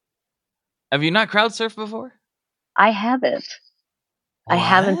 Have you not crowd surfed before? I haven't. What? I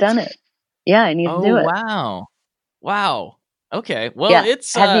haven't done it. Yeah, I need to do it. Wow. Okay. Well, Yeah.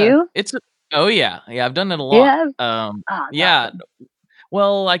 Have you? Oh yeah. I've done it a You lot. have? Oh, Yeah. awesome.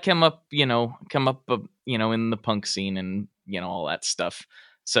 Well, I came up in the punk scene and all that stuff.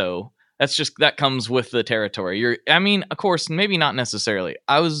 So that comes with the territory. Of course, maybe not necessarily.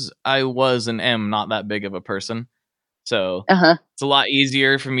 I was and am not that big of a person. So it's a lot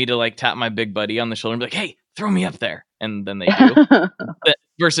easier for me to like tap my big buddy on the shoulder and be like, "Hey, throw me up there," and then they do.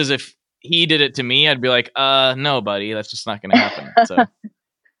 Versus if he did it to me, I'd be like, no, buddy, that's just not going to happen." So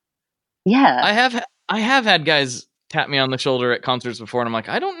yeah. I have had guys tap me on the shoulder at concerts before, and I'm like,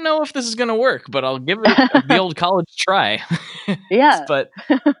 I don't know if this is going to work, but I'll give it the old college try. Yeah. but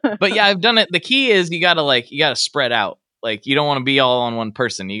yeah, I've done it. The key is you gotta spread out. Like, you don't want to be all on one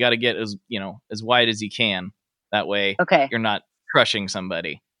person. You got to get as wide as you can. That way, you're not crushing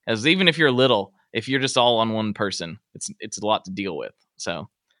somebody. As even if you're little, if you're just all on one person, it's a lot to deal with. So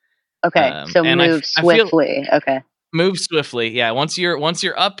so move swiftly. Move swiftly. Yeah. Once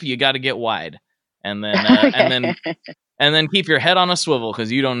you're up, you got to get wide, and then And then keep your head on a swivel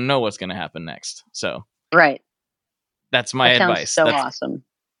because you don't know what's going to happen next. So Right. that's my That sounds advice. so awesome.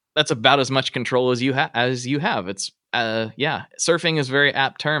 That's about as much control as you have. It's surfing is a very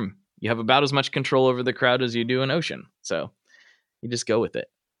apt term. You have about as much control over the crowd as you do an ocean. So you just go with it.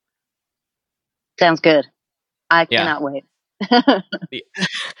 Sounds good. I cannot wait.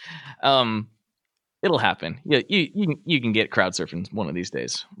 It'll happen. Yeah, you can get crowd surfing one of these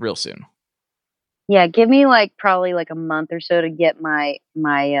days, real soon. Yeah, give me probably a month or so to get my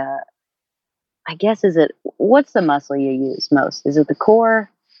I guess what's the muscle you use most? Is it the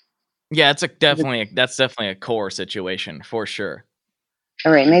core? Yeah, that's definitely a core situation for sure.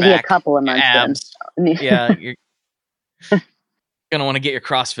 All right, Your maybe back, a couple of months abs. then. Yeah, you're gonna want to get your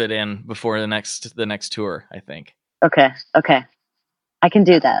CrossFit in before the next tour, I think. Okay. I can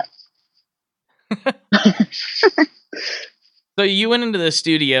do that. So you went into the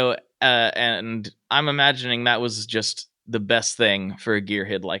studio, and I'm imagining that was just the best thing for a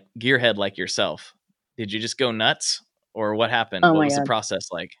gearhead like yourself. Did you just go nuts, or what happened? Oh What my was the God. process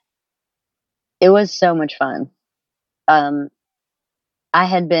like? It was so much fun. I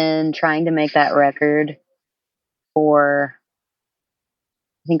had been trying to make that record for,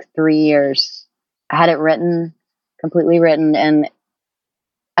 I think, 3 years. I had it completely written, and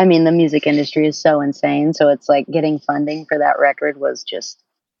I mean, the music industry is so insane. So it's like getting funding for that record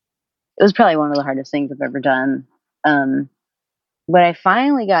it was probably one of the hardest things I've ever done. But I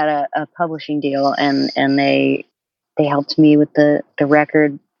finally got a publishing deal, and they helped me with the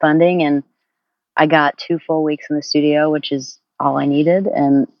record funding, and I got 2 full weeks in the studio, which is all I needed,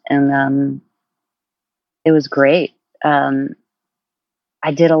 and it was great.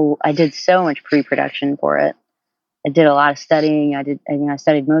 I did so much pre-production for it. I did a lot of studying. I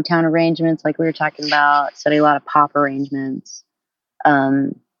studied Motown arrangements, like we were talking about. Studied a lot of pop arrangements.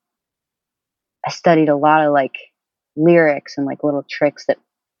 Um, I studied a lot of lyrics and little tricks that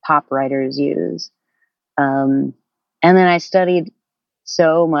pop writers use. And then I studied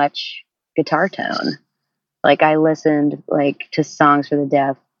so much guitar tone. I listened to Songs for the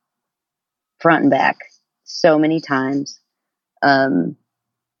Deaf front and back so many times. And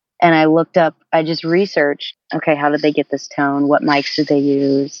I just researched, okay, how did they get this tone? What mics did they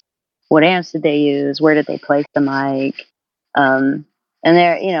use? What amps did they use? Where did they place the mic? And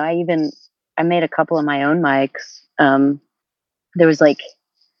there, I made a couple of my own mics. There was I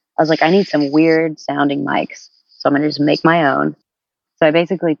was like, I need some weird sounding mics. So I'm going to just make my own. So I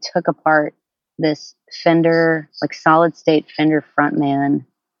basically took apart this Fender, solid state Fender Frontman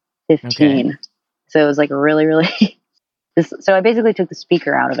 15. Okay. So it was really, really, so I basically took the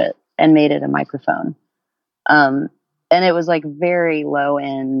speaker out of it and made it a microphone. And it was very low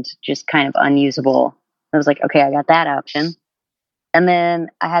end, just kind of unusable. I was like, okay, I got that option. And then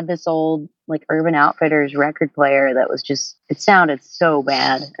I had this old Urban Outfitters record player that was it sounded so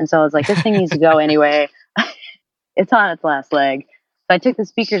bad. And so I was like, this thing needs to go anyway. It's on its last leg. So I took the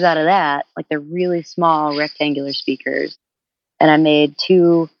speakers out of that, the really small rectangular speakers, and I made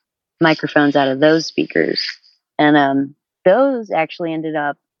 2 microphones out of those speakers. And those actually ended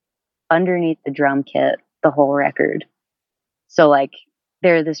up underneath the drum kit, the whole record. So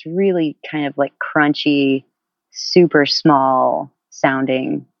they're this really kind of crunchy, super small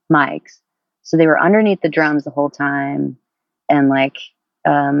sounding mics. So they were underneath the drums the whole time. And my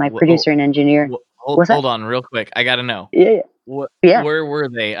producer and engineer. Hold on real quick. I got to know. Yeah. Where were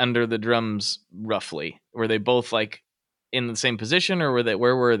they under the drums roughly? Were they both in the same position, or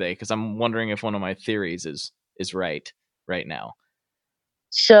where were they? Because I'm wondering if one of my theories is right now.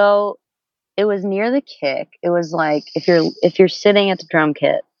 So it was near the kick. It was if you're sitting at the drum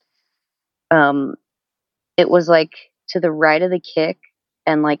kit, it was to the right of the kick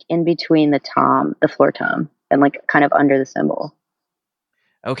and in between the floor tom, and kind of under the cymbal.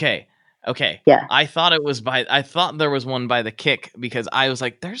 Okay. Yeah. I thought there was one by the kick, because I was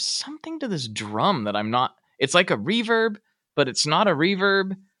like, there's something to this drum that I'm not, it's like a reverb, but it's not a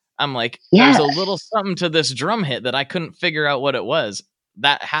reverb. I'm like, There's a little something to this drum hit that I couldn't figure out what it was.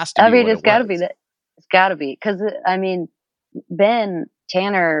 That has to be it's gotta be that. It's gotta be. Cause Ben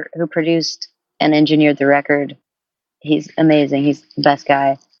Tanner, who produced and engineered the record, he's amazing. He's the best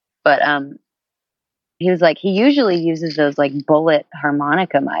guy. But, he was he usually uses those bullet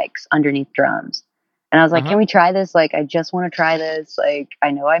harmonica mics underneath drums. And I was like, can we try this? I just want to try this.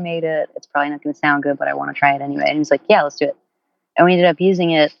 I know I made it. It's probably not going to sound good, but I want to try it anyway. And he's like, yeah, let's do it. And we ended up using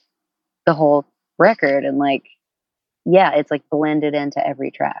it the whole record. And it's blended into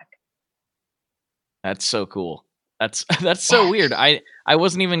every track. That's so cool. That's so weird. I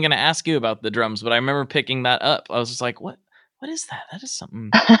wasn't even going to ask you about the drums, but I remember picking that up. I was just like, what what is that? That is something.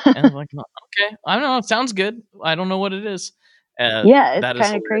 And I'm like, "Oh, okay, I don't know. It sounds good. I don't know what it is. Yeah, it's That is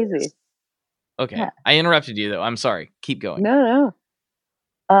kind of hilarious. crazy. Okay, Yeah. I interrupted you though. I'm sorry. Keep going. No,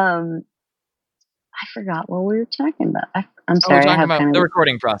 no. I forgot what we were talking about. I'm Oh, we're sorry. I talking have about kind the of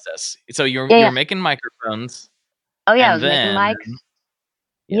recording process. So yeah, you're yeah. making microphones, Oh yeah, I and was making then mics.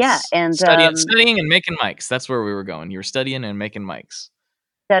 Yeah, yes, and studying and making mics. That's where we were going. You were studying and making mics.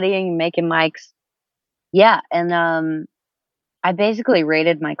 studying, making mics. Yeah, and I basically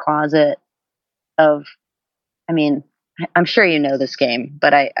raided my closet of. I mean, I'm sure you know this game,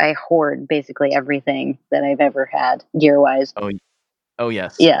 but I hoard basically everything that I've ever had gear wise. Oh, oh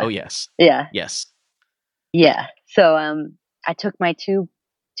yes, Yeah, oh yes, yeah, yes. yeah. So I took my two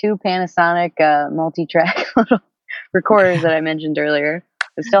Panasonic multi-track little recorders that I mentioned earlier.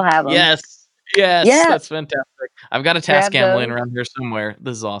 I still have them. Yes. Yes, Yeah, that's fantastic. I've got a grab Tascam laying those. around here somewhere.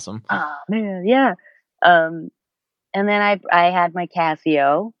 This is awesome. Oh man, yeah. Um, and then I had my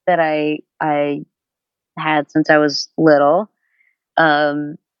Casio that I had since I was little.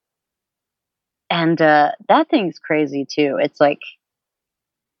 Um, and that thing's crazy too. It's like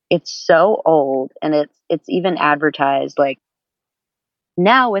it's so old, and it's even advertised like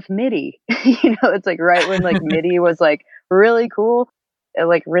now with MIDI. It's like right when like MIDI was like really cool, and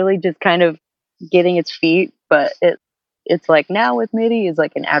like really just kind of getting its feet. But it's like now with MIDI is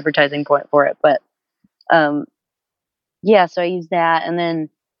like an advertising point for it. But um, yeah, so I used that, and then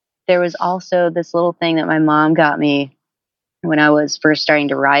there was also this little thing that my mom got me when I was first starting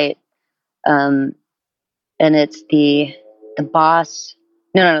to write, um, and it's the Boss.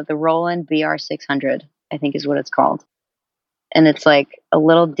 No, the Roland BR 600, I think is what it's called, and it's like a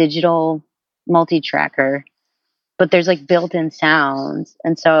little digital multi-tracker, but there's like built-in sounds,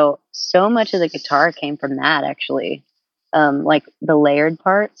 and so much of the guitar came from that actually, like the layered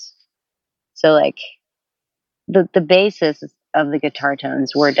parts. So like the basis of the guitar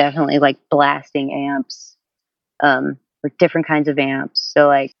tones were definitely like blasting amps, with different kinds of amps. So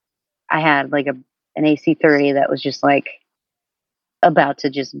like I had like an AC30 that was just like about to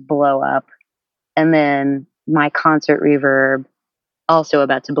just blow up, and then my concert reverb also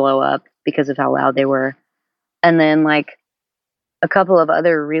about to blow up because of how loud they were, and then like a couple of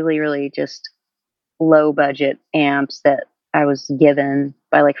other really really just low budget amps that I was given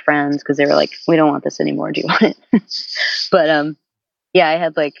by like friends because they were like, we don't want this anymore, do you want it? But yeah, I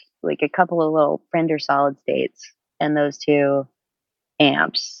had like a couple of little Fender solid states and those two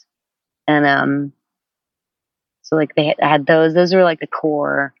amps, and so like I had those were like the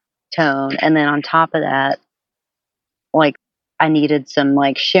core tone, and then on top of that, like I needed some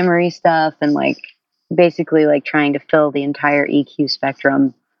like shimmery stuff, and like basically like trying to fill the entire EQ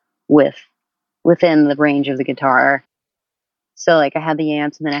spectrum with within the range of the guitar. So like I had the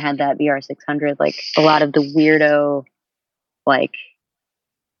amps, and then I had that BR 600. Like a lot of the weirdo, like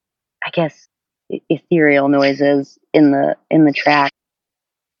I guess ethereal noises in the track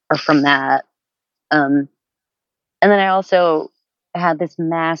are from that. Um, and then I also had this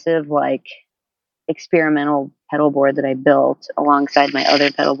massive like experimental pedal board that I built alongside my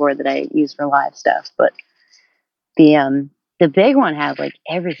other pedal board that I use for live stuff. But the um the big one had like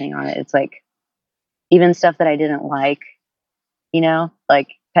everything on it. It's like even stuff that I didn't like, like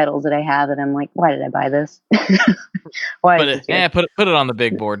pedals that I have that I'm like, why did I buy this? Why is this here? Put it on the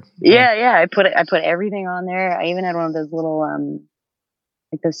big board. Yeah, yeah. I put everything on there. I even had one of those little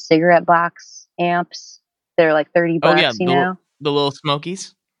like those cigarette box amps. They're like 30 Oh yeah, bucks, you know? the little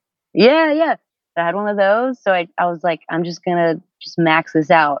Smokies. Yeah, yeah. I had one of those. So I was like, I'm just gonna just max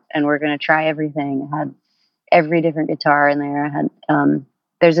this out, and we're gonna try everything. I had every different guitar in there. I had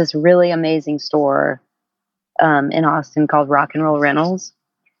there's this really amazing store in Austin called Rock and Roll Rentals,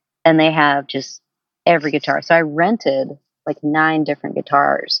 and they have just every guitar. So I rented like 9 different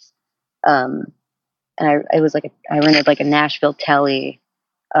guitars. Um, and it was like I rented like a Nashville Telly,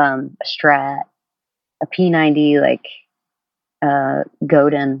 a Strat, a P90, like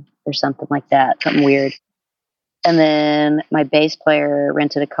Godin or something like that, something weird. And then my bass player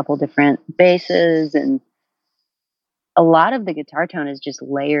rented a couple different basses, and a lot of the guitar tone is just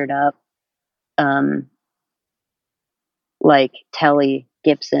layered up, um, like Telly,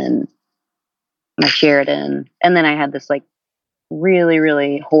 Gibson, my Sheridan, and then I had this like really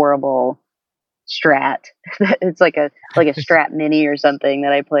really horrible Strat. It's like a Strat Mini or something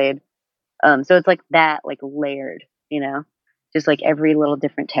that I played. So it's like that, like layered, just like every little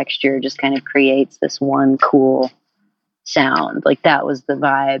different texture just kind of creates this one cool sound. Like that was the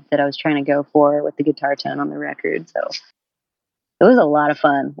vibe that I was trying to go for with the guitar tone on the record. So it was a lot of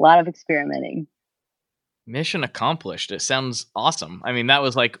fun, a lot of experimenting. mission accomplished. It sounds awesome. I mean, that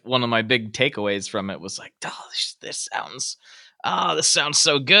was like one of my big takeaways from it was like, oh, this sounds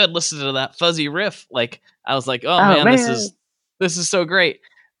so good. Listen to that fuzzy riff. Like, I was like, oh man, this is so great.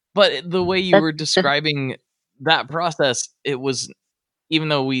 But the way you were describing that process, it was, even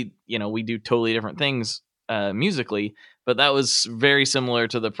though we do totally different things musically, but that was very similar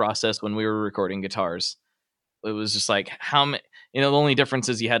to the process when we were recording guitars. It was just like how many, the only difference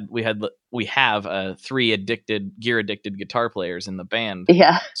is we have 3 gear addicted guitar players in the band.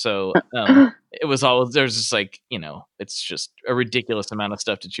 Yeah. So it was always, there's just like, it's just a ridiculous amount of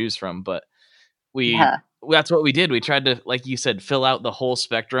stuff to choose from. But that's what we did. We tried to, like you said, fill out the whole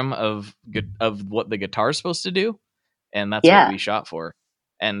spectrum of what the guitar's supposed to do. And that's what we shot for.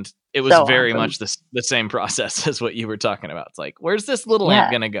 And it was very much the same process as what you were talking about. It's like, where's this little amp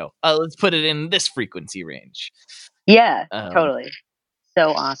going to go? Let's put it in this frequency range. Yeah, totally.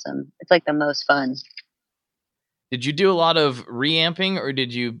 So awesome. It's like the most fun. Did you do a lot of reamping or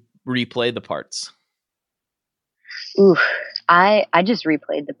did you replay the parts? Ooh, I just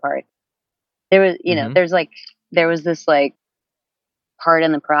replayed the part. There was, there was this like part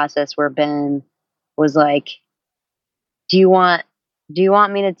in the process where Ben was like, do you want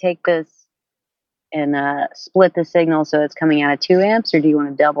me to take this and split the signal so it's coming out of 2 amps, or do you want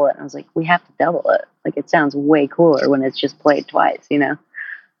to double it? And I was like, we have to double it. Like, it sounds way cooler when it's just played twice, It's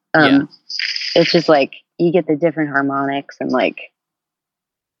just like you get the different harmonics and like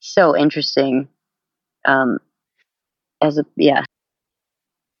so interesting.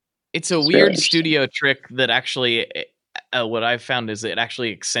 It's a weird studio trick that actually, what I've found is it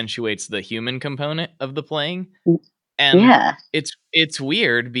actually accentuates the human component of the playing. And it's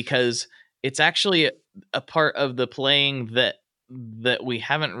weird because it's actually a part of the playing that we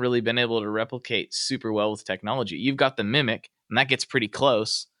haven't really been able to replicate super well with technology. You've got the mimic, and that gets pretty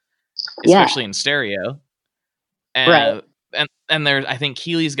close, especially in stereo. And, right. And there, I think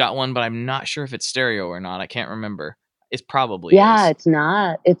Keeley's got one, but I'm not sure if it's stereo or not. I can't remember. It's probably is. It's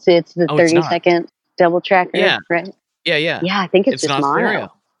not. It's the 30-second double tracker. Yeah. Right. Yeah. Yeah, I think it's just not mono.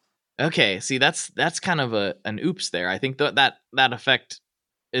 Stereo. Okay, see, that's kind of an oops there. I think that effect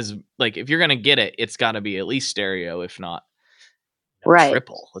is like, if you're gonna get it, it's got to be at least stereo, if not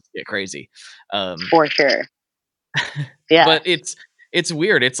triple. Let's get crazy. For sure. Yeah, but it's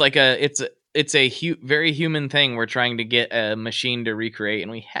weird. It's like it's a very human thing. We're trying to get a machine to recreate, and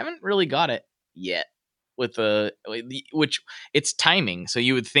we haven't really got it yet. Which it's timing. So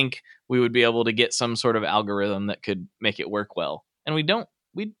you would think we would be able to get some sort of algorithm that could make it work well, and we don't.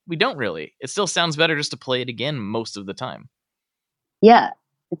 We don't really. It still sounds better just to play it again most of the time. Yeah,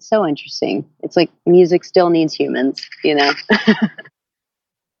 it's so interesting. It's like music still needs humans,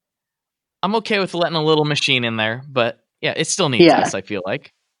 I'm okay with letting a little machine in there, but yeah, it still needs us, I feel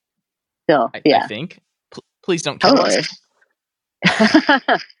like. Still, I think. Please don't kill us.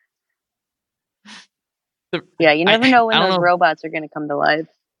 You never know when those robots are going to come to life.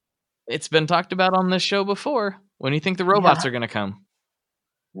 It's been talked about on this show before. When do you think the robots are going to come?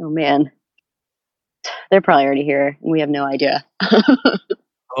 Oh, man. They're probably already here. We have no idea.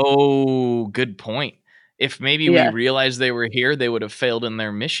 Oh, good point. If maybe we realized they were here, they would have failed in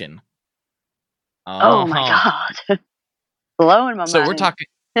their mission. Oh, my God. Blowing my mind. So we're talking.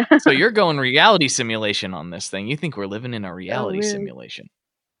 So you're going reality simulation on this thing. You think we're living in a reality simulation.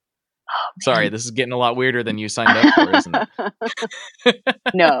 Oh, sorry, this is getting a lot weirder than you signed up for, isn't it?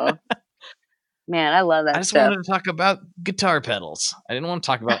 No. Man, I love that. I just wanted to talk about guitar pedals. I didn't want to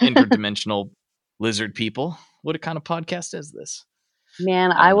talk about interdimensional lizard people. What kind of podcast is this?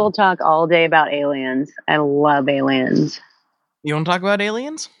 Man, I will talk all day about aliens. I love aliens. You want to talk about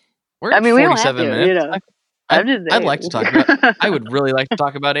aliens? We're at 47 minutes. I'd like to talk about. I would really like to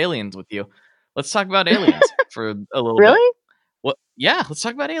talk about aliens with you. Let's talk about aliens for a little bit. Really? What? Yeah, let's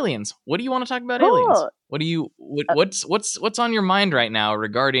talk about aliens. What do you want to talk about aliens? What do you? What's on your mind right now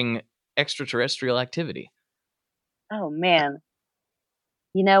regarding extraterrestrial activity? Oh man,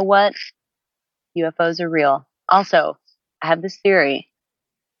 you know what? UFOs are real. Also, I have this theory.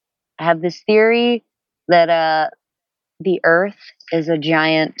 That the Earth is a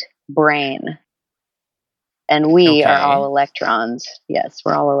giant brain, and we are all electrons. Yes,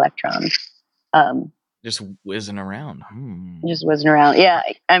 we're all electrons. Just whizzing around. Just whizzing around. Yeah,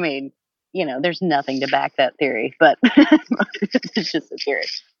 I mean, there's nothing to back that theory, but it's just a theory.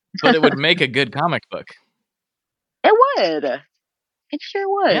 But it would make a good comic book. It would. It sure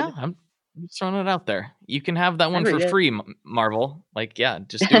would. Yeah, I'm just throwing it out there. You can have that one for free, Marvel. Like, yeah,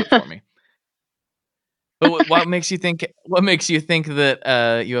 just do it for me. But what makes you think? What makes you think that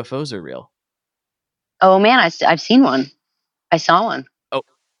UFOs are real? Oh man, I've seen one. I saw one.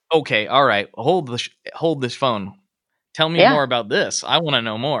 Okay, all right. Hold this phone. Tell me Yeah, more about this. I want to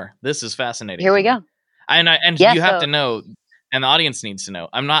know more. This is fascinating here to we me. go. And Yeah, you have to so know, and the audience needs to know.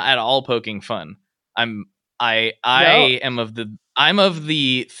 I'm not at all poking fun. no, I'm of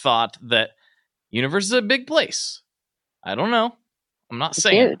the thought that universe is a big place. I don't know. I'm not it's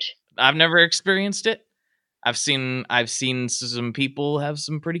saying. huge. I've never experienced it. I've seen some people have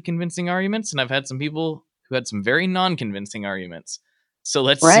some pretty convincing arguments, and I've had some people who had some very non-convincing arguments. So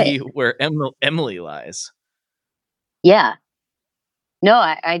let's Right. see where Emily lies. Yeah. No,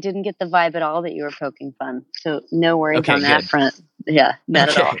 I didn't get the vibe at all that you were poking fun. So no worries Okay, on that good. front. Yeah, not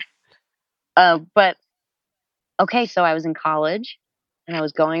at all. Okay. But okay, so I was in college and I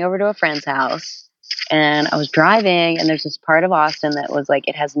was going over to a friend's house and I was driving and there's this part of Austin that was like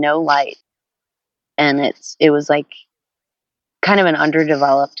it has no light and it was like kind of an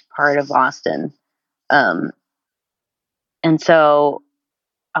underdeveloped part of Austin. Um and so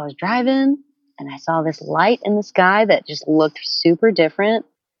I was driving and I saw this light in the sky that just looked super different.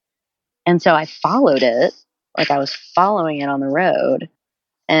 And so I followed it, like I was following it on the road.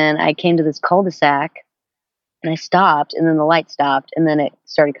 And I came to this cul-de-sac and I stopped and then the light stopped and then it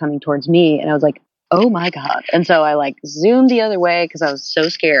started coming towards me and I was like, oh my God. And so I like zoomed the other way because I was so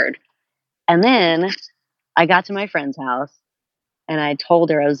scared. And then I got to my friend's house and I told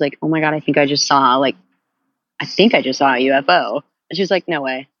her, I was like, oh my God, I think I just saw a UFO. And she was like, no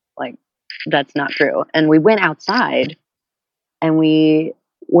way. Like, that's not true. And we went outside and we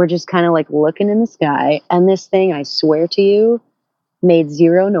were just kind of like looking in the sky. And this thing, I swear to you, made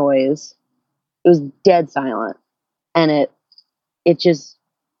zero noise. It was dead silent. And it just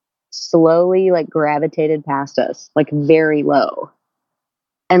slowly like gravitated past us, like very low.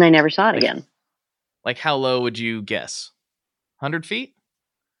 And I never saw it Like again. like how low would you guess? 100 feet?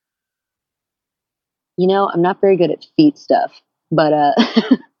 You know, I'm not very good at feet stuff, but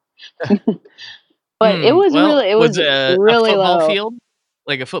but Well, it was was it a really football low, field?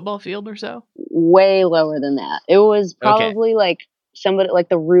 Like a football field or so? way lower than that. It was Okay. probably like somebody like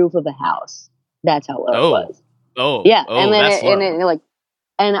the roof of a house. That's how low it Oh. was. Oh. Yeah, and Oh, then that's low. it like,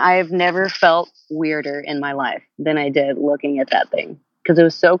 and I've never felt weirder in my life than I did looking at that thing because it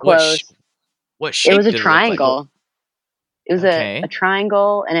was so What sh- close. what It was shape a did it look like? What? triangle. It was a Okay.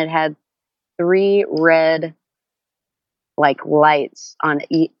 triangle, and it had three red like lights on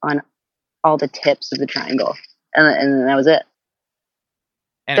all the tips of the triangle, and that was it.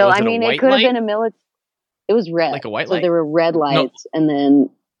 And So was I it a mean, it white could have light? been a military. It was red, Like a white so light? there were red No. lights, and then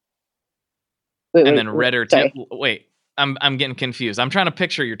And then redder tip. sorry. Wait, I'm getting confused. I'm trying to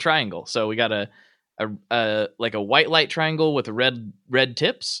picture your triangle. So we got a like a white light triangle with red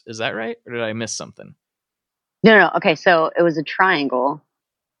tips. Is that right, or did I miss something? No. Okay, so it was a triangle,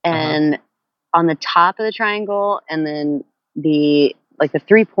 Uh huh. and on the top of the triangle, and then the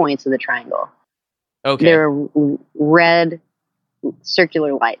 3 points of the triangle, Okay. there were red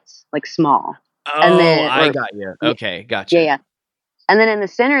circular lights, like small, and Oh, then I or got you. yeah, Okay, yeah, gotcha. yeah. And then in the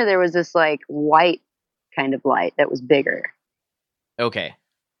center, there was this like white kind of light that was bigger. Okay,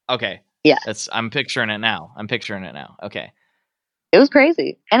 okay. Yeah, I'm picturing it now. I'm picturing it now. Okay. it was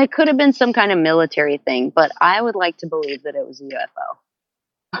crazy. And it could have been some kind of military thing, but I would like to believe that it was a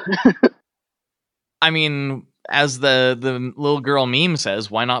UFO. I mean, as the little girl meme says,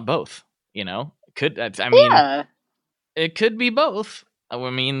 why not both? You know, I mean, Yeah, it could be both. I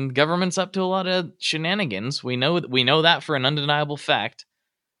mean, government's up to a lot of shenanigans. We know that for an undeniable fact.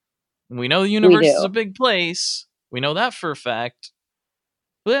 We know the we universe is do. a big place. We know that for a fact.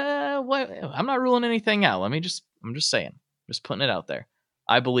 Well, I'm not ruling anything out. I'm just saying, just putting it out there.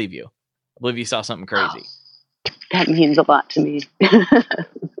 I believe you. I believe you saw something crazy. That means a lot to me.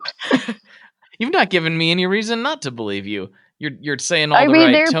 You've not given me any reason not to believe you. You're saying all I the mean,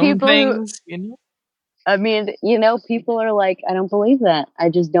 right there are tone people who, things. You know? I mean, people are like, I don't believe that. I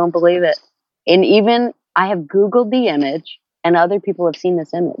just don't believe it. And even I have Googled the image, and other people have seen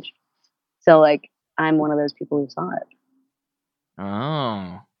this image. So, like, I'm one of those people who saw it.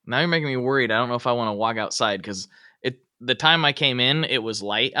 Oh, now you're making me worried. I don't know if I want to walk outside because the time I came in, it was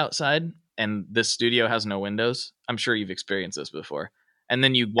light outside, and this studio has no windows. I'm sure you've experienced this before. And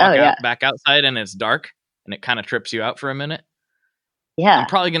then you Oh, walk yeah. out back outside, and it's dark, and it kind of trips you out for a minute. I'm Yeah.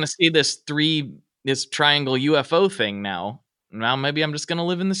 probably gonna see this triangle UFO thing now. Now maybe I'm just gonna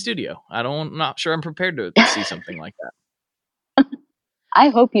live in the studio. Not sure I'm prepared to see something like that. I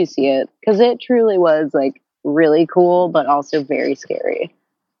hope you see it because it truly was like really cool, but also very scary.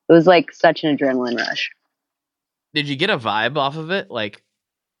 It was like such an adrenaline rush. Did you get a vibe off of it? Like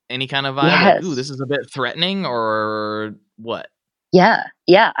any kind of vibe? Like, ooh, Yes. this is a bit threatening, or what? Yeah.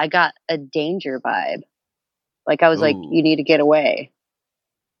 Yeah. I got a danger vibe. Like I was like, Ooh. you need to get away.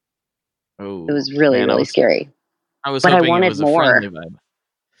 It Oh was really, man, really scary. I was But I hoping it wanted was a more. friendly vibe.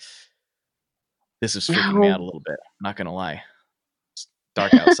 This is freaking me out a little bit. I'm not gonna lie. It's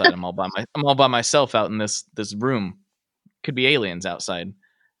dark outside. I'm all by myself out in this room. Could be aliens outside.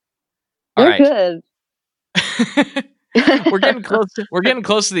 All They're right. good. We're getting close. We're getting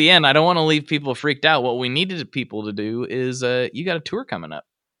close to the end. I don't want to leave people freaked out. What we needed people to do is, you got a tour coming up.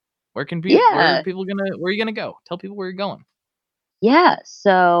 Where are Yeah. people gonna? Where are you gonna go? Tell people where you're going. Yeah.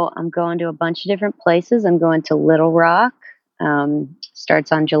 So I'm going to a bunch of different places. I'm going to Little Rock.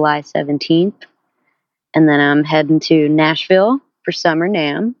 Starts on July 17th. And then I'm heading to Nashville for Summer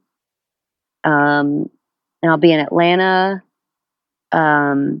NAMM. And I'll be in Atlanta,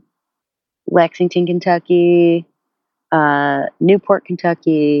 um, Lexington, Kentucky, Newport,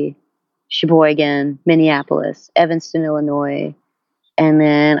 Kentucky, Sheboygan, Minneapolis, Evanston, Illinois. And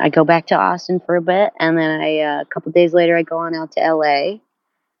then I go back to Austin for a bit. And then a couple days later, I go on out to LA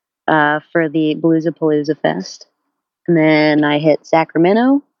for the Bluesapalooza Fest. And then I hit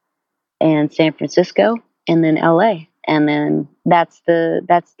Sacramento and San Francisco and then LA. And then that's the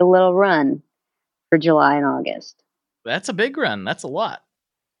little run for July and August. That's a big run. That's a lot.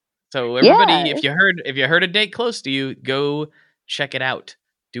 So everybody, Yeah. if you heard a date close to you, go check it out.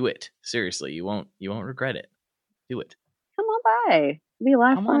 Do it. Seriously, you won't regret it. Do it. Come on by. It'll be a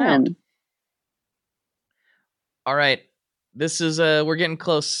lot of Come on out. fun. All right. This is we're getting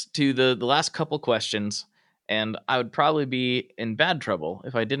close to the last couple questions, and I would probably be in bad trouble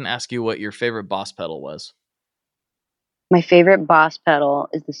if I didn't ask you what your favorite boss pedal was. My favorite boss pedal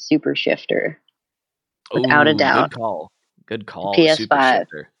is the Super Shifter, without a Oh, doubt. good call. Good call. The Super PS5.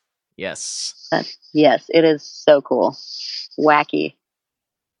 Shifter. Yes. Yes, it is so cool. Wacky.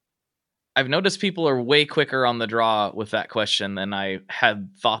 I've noticed people are way quicker on the draw with that question than I had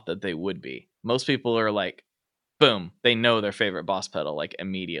thought that they would be. Most people are like, boom, they know their favorite boss pedal like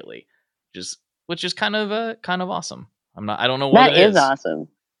immediately, which is kind of awesome. I don't know what That it is. awesome.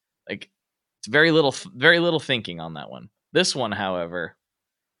 Like, it's very little thinking on that one. This one, however,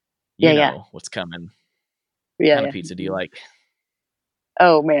 know what's coming. Yeah. What kind of pizza do you like?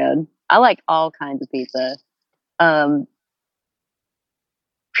 Oh man, I like all kinds of pizza.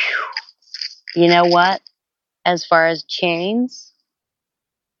 You know what? As far as chains,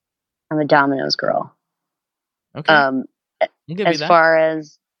 I'm a Domino's girl. Okay. I'll give you that.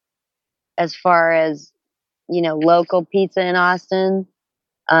 As far as local pizza in Austin,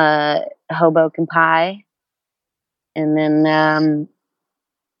 Hoboken Pie, and then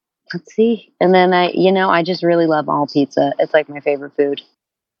let's see, and then I just really love all pizza. It's like my favorite food.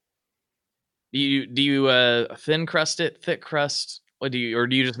 Do you thin crust it, thick crust? Or do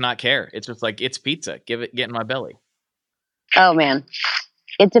you just not care? It's just like, it's pizza. Get in my belly. Oh man,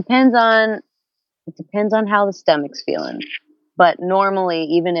 it depends on how the stomach's feeling. But normally,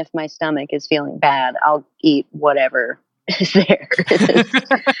 even if my stomach is feeling bad, I'll eat whatever is there.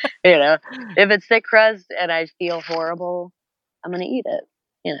 If it's thick crust and I feel horrible, I'm gonna eat it.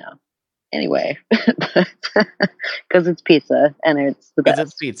 Anyway, because it's pizza and it's the best.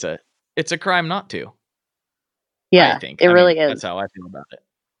 Because it's pizza. It's a crime not to. Yeah, I think it really is. That's how I feel about it.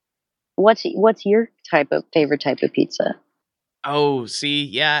 What's your favorite type of pizza? Oh, see,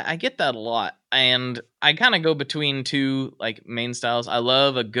 yeah, I get that a lot. And I kind of go between two like main styles. I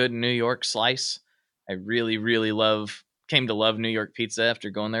love a good New York slice. I really, really came to love New York pizza after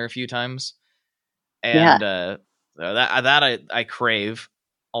going there a few times. And that I crave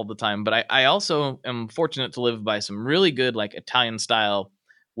all the time. But I also am fortunate to live by some really good like Italian style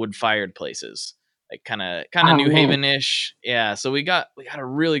wood-fired places. Like kind of New Haven-ish. Yeah, so we got a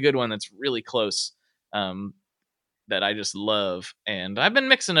really good one that's really close. That I just love, and I've been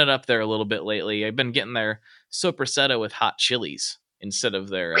mixing it up there a little bit lately. I've been getting their sopressata with hot chilies instead of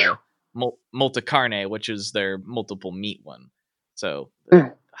their multicarne, which is their multiple meat one. So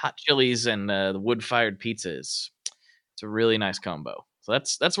hot chilies and the wood-fired pizza it's a really nice combo. So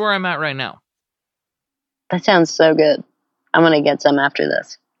that's where I'm at right now. That sounds so good. I'm gonna get some after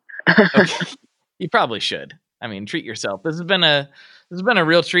this. Okay. You probably should. I mean, treat yourself. This has been a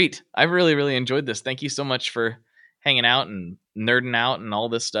real treat. I've really, really enjoyed this. Thank you so much for hanging out and nerding out and all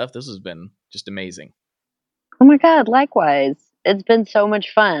this stuff. This has been just amazing. Oh my God, likewise. It's been so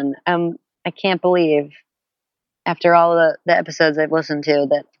much fun. I can't believe after all the episodes I've listened to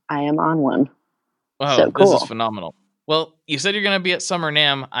that I am on one. Wow, so cool. This is phenomenal. Well, you said you're going to be at Summer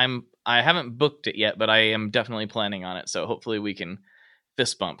NAMM. I haven't booked it yet, but I am definitely planning on it. So hopefully we can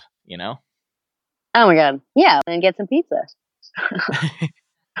fist bump, Oh my God. Yeah, and get some pizza.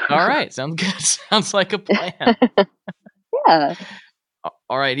 All right. Sounds good. Sounds like a plan. Yeah.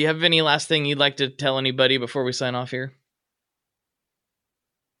 All right. Do you have any last thing you'd like to tell anybody before we sign off here?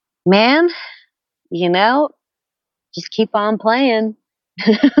 Man, just keep on playing.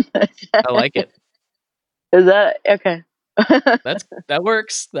 I like it. Is that okay? That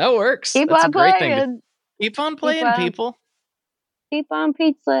works. That works. Keep That's a on great thing to playing. keep on Keep playing, on, people. keep on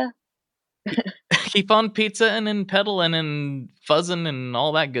pizza. Keep on pizza and pedaling and fuzzing and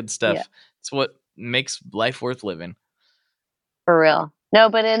all that good stuff. Yeah, It's what makes life worth living. for real. No,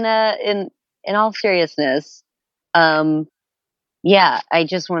 but in all seriousness, yeah, I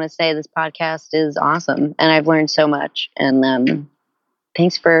just want to say this podcast is awesome, and I've learned so much. And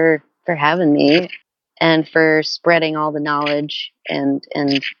thanks for having me, and for spreading all the knowledge and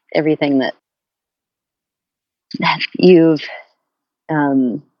everything that you've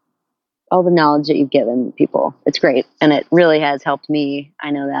all the knowledge that you've given people. It's great, and it really has helped me.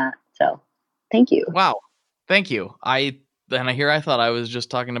 I know that. So, thank you. Wow. Thank you. I thought I was just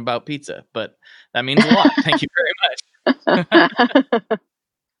talking about pizza, but that means a lot. Thank you very much.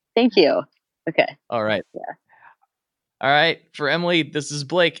 Thank you. Okay. All right. Yeah. All right. For Emily, this is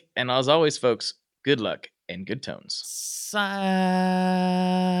Blake, and as always, folks, good luck and good tones. Psych.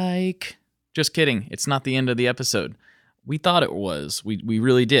 Just kidding. It's not the end of the episode. We thought it was. We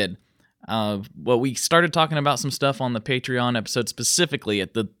really did. Well, we started talking about some stuff on the Patreon episode, specifically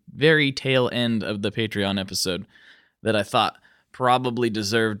at the very tail end of the Patreon episode, that I thought probably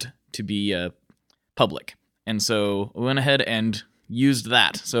deserved to be public. And so we went ahead and used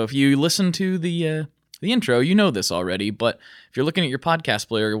that. So if you listen to the intro, you know this already, but if you're looking at your podcast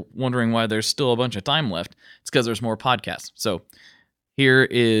player wondering why there's still a bunch of time left, it's because there's more podcasts. So here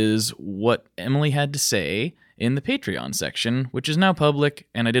is what Emily had to say in the Patreon section, which is now public,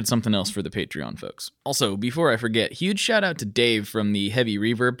 and I did something else for the Patreon folks. Also, before I forget, huge shout out to Dave from the Heavy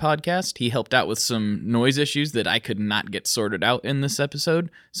Reverb podcast. He helped out with some noise issues that I could not get sorted out in this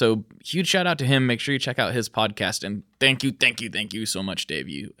episode. So huge shout out to him. Make sure you check out his podcast, and thank you so much, Dave.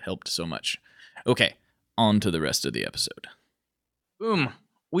 You helped so much. Okay, on to the rest of the episode. Boom.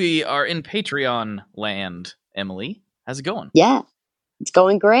 We are in Patreon land. Emily, how's it going? Yeah, it's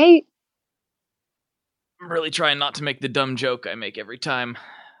going great. I'm really trying not to make the dumb joke I make every time.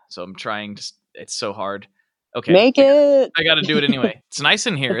 So I'm trying to, it's so hard. Okay. Make it. I got to do it anyway. It's nice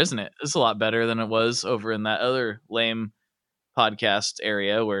in here, isn't it? It's a lot better than it was over in that other lame podcast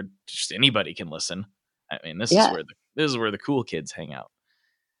area where just anybody can listen. I mean, this is where the cool kids hang out.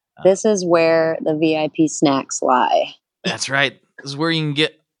 This is where the VIP snacks lie. That's right. This is where you can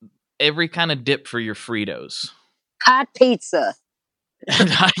get every kind of dip for your Fritos. Hot pizza.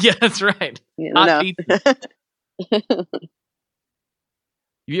 Yeah, that's right. Hot pizza. Have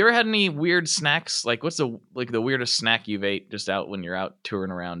you ever had any weird snacks? Like, what's the weirdest snack you've ate just out when you're out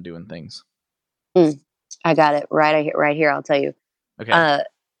touring around doing things? I got it right here. I'll tell you. Okay.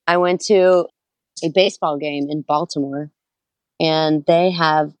 I went to a baseball game in Baltimore, and they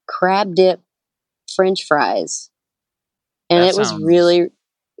have crab dip French fries, and it was weird,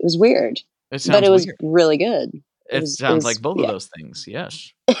 but it was really good. It sounds like both of those things.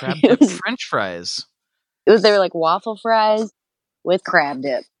 Yes. Crab It dip was- French fries. They were like waffle fries with crab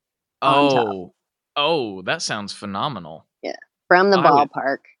dip on top. Oh, that sounds phenomenal. Yeah, from the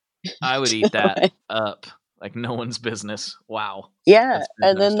ballpark. I would eat that up like no one's business. Wow. Yeah,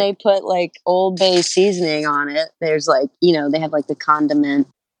 and then they put like Old Bay seasoning on it. There's like, they have like the condiment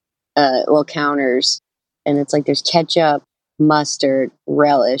little counters, and it's like there's ketchup, mustard,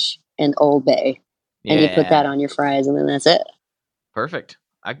 relish, and Old Bay. Yeah. And you put that on your fries, and then that's it. Perfect.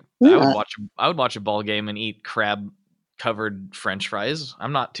 I would watch a ball game and eat crab covered French fries.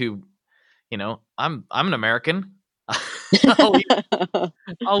 I'm not too, I'm an American. I'll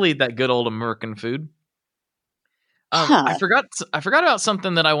eat that good old American food. I forgot about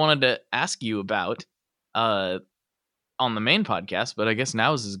something that I wanted to ask you about on the main podcast, but I guess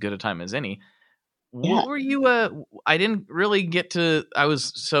now is as good a time as any. Yeah. What were you I didn't really get to, I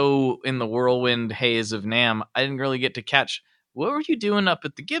was so in the whirlwind haze of NAMM, I didn't really get to catch, what were you doing up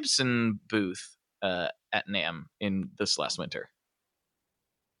at the Gibson booth at NAMM in this last winter?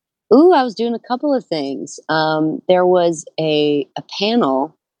 Ooh, I was doing a couple of things. There was a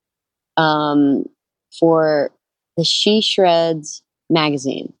panel for the She Shreds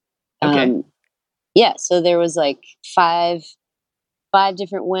magazine. Okay. Yeah, so there was like five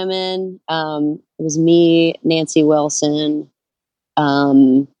different women. It was me, Nancy Wilson,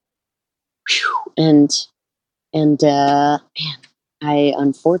 and man, I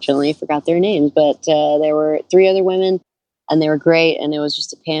unfortunately forgot their names, but there were 3 other women, and they were great. And it was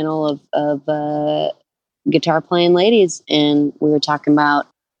just a panel of guitar playing ladies, and we were talking about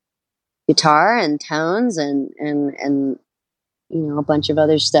guitar and tones and a bunch of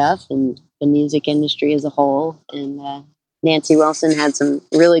other stuff and the music industry as a whole. And Nancy Wilson had some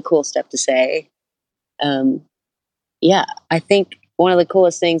really cool stuff to say. Yeah, I think one of the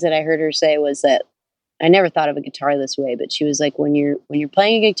coolest things that I heard her say was that I never thought of a guitar this way, but she was like, when you're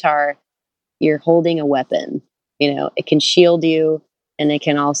playing a guitar, you're holding a weapon. You know, it can shield you, and it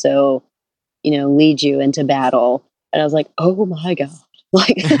can also, lead you into battle. And I was like, oh my god!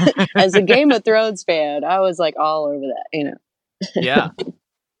 Like, as a Game of Thrones fan, I was like all over that. Yeah.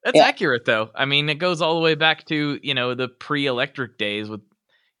 That's Yeah. accurate, though. I mean, it goes all the way back to, the pre-electric days with,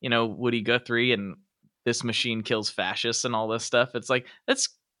 Woody Guthrie and this machine kills fascists and all this stuff. It's like, that's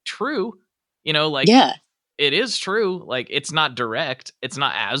true. Yeah. It is true. Like, it's not direct. It's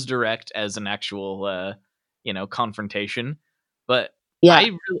not as direct as an actual, confrontation. But Yeah.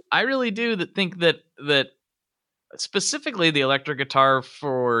 I really do think that specifically the electric guitar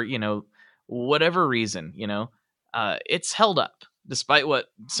for, whatever reason, it's held up despite what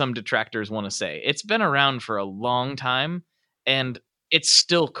some detractors want to say. It's been around for a long time and it's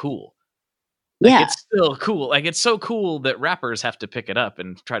still cool. Like, Yeah. it's still cool. Like, it's so cool that rappers have to pick it up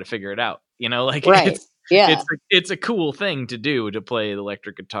and try to figure it out. Like, Right. Yeah. it's a cool thing to do, to play the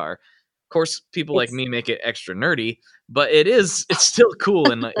electric guitar. Of course, people like me make it extra nerdy, but it's still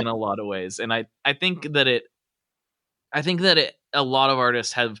cool in a lot of ways. And I think that a lot of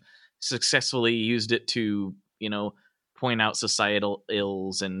artists have successfully used it to, point out societal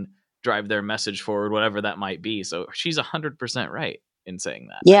ills and drive their message forward, whatever that might be. So she's 100% right in saying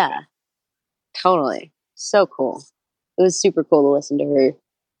that. Yeah. Totally. So cool. It was super cool to listen to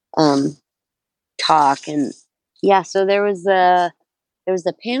her talk. And yeah, so there was the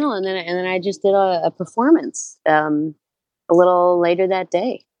panel, and then I just did a performance a little later that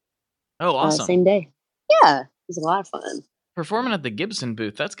day. Oh, awesome. Same day. Yeah, it was a lot of fun. Performing at the Gibson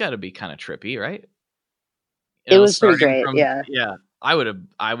booth, that's got to be kind of trippy, right? It was pretty great. Yeah. I would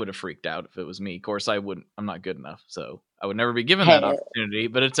have freaked out if it was me. Of course, I wouldn't. I'm not good enough, so I would never be given that opportunity.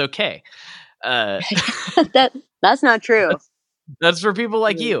 But it's okay. That's not true. That's for people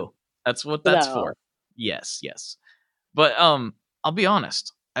like you. That's what that's for. Yes. But I'll be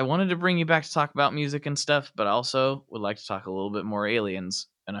honest. I wanted to bring you back to talk about music and stuff, but I also would like to talk a little bit more aliens,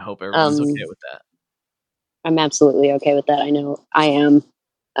 and I hope everyone's okay with that. I'm absolutely okay with that. I know I am.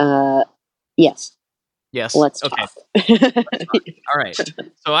 Yes. Yes. Let's talk. All right.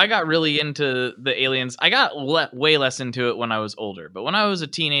 So I got really into the aliens. I got way less into it when I was older, but when I was a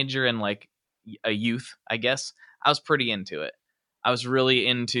teenager and like a youth, I guess, I was pretty into it. I was really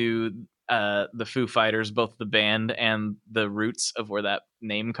into the Foo Fighters, both the band and the roots of where that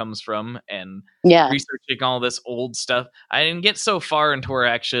name comes from, and researching all this old stuff. I didn't get so far into where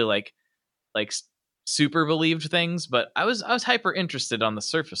I actually like super believed things, but I was hyper interested on the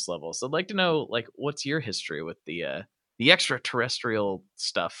surface level. So I'd like to know, like, what's your history with the extraterrestrial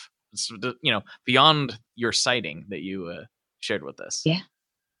stuff, beyond your sighting that you shared with us. Yeah,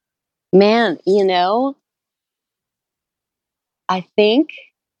 man, I think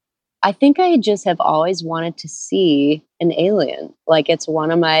I just have always wanted to see an alien. Like, it's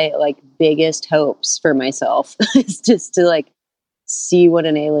one of my biggest hopes for myself is just to see what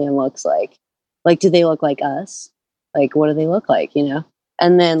an alien looks like. Like, do they look like us? Like, what do they look like,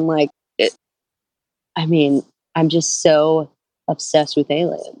 And then, I'm just so obsessed with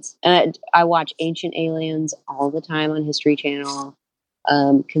aliens. And I watch Ancient Aliens all the time on History Channel,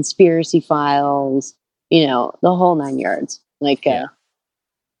 Conspiracy Files, the whole 9 yards.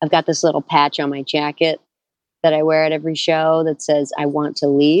 I've got this little patch on my jacket that I wear at every show that says "I want to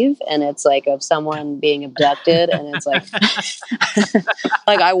leave," and it's of someone being abducted, and it's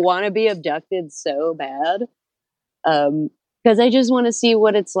I want to be abducted so bad, because I just want to see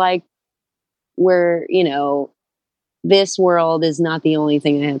what it's like, where this world is not the only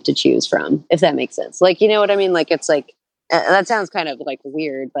thing I have to choose from, if that makes sense. You know what I mean? That sounds kind of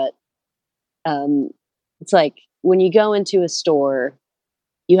weird, but it's when you go into a store,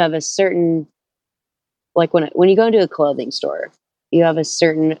 you have a certain, when you go into a clothing store, you have a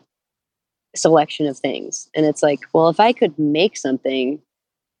certain selection of things. And it's well, if I could make something,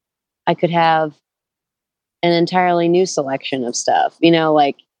 I could have an entirely new selection of stuff.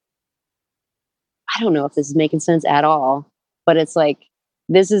 I don't know if this is making sense at all, but it's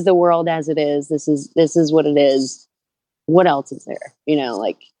this is the world as it is. This is what it is. What else is there?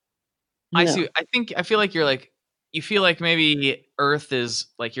 I see. I feel like you feel like maybe Earth is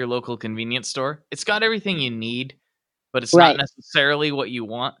like your local convenience store. It's got everything you need, but it's not necessarily what you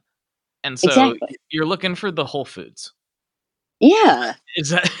want. And so you're looking for the Whole Foods. Yeah. Is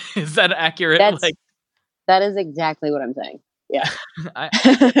that accurate? That is exactly what I'm saying. Yeah. I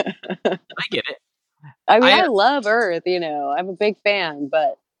get it. I love Earth, I'm a big fan,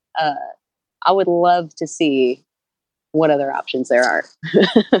 but I would love to see what other options there are.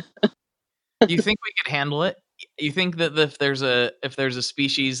 Do you think we could handle it? You think that if there's a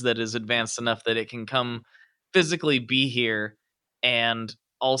species that is advanced enough that it can come physically be here and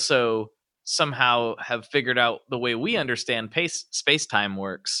also somehow have figured out the way we understand space time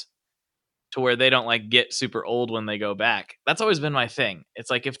works to where they don't like get super old when they go back? That's always been my thing. It's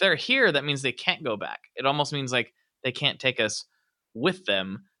like if they're here, that means they can't go back. It almost means like they can't take us with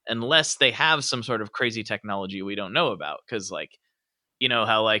them unless they have some sort of crazy technology we don't know about. Because like, you know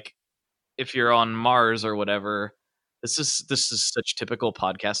how like if you're on Mars or whatever, this is such typical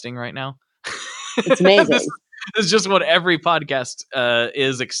podcasting right now. It's amazing. This is just what every podcast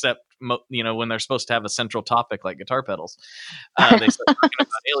is, except when they're supposed to have a central topic like guitar pedals. They start talking about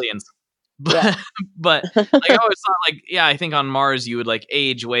aliens. But, Yeah. but like, I always thought like, yeah, I think on Mars you would like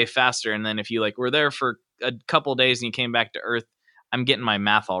age way faster, and then if you like were there for a couple days and you came back to Earth, I'm getting my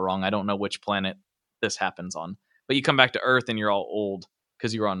math all wrong. I don't know which planet this happens on, but you come back to Earth and you're all old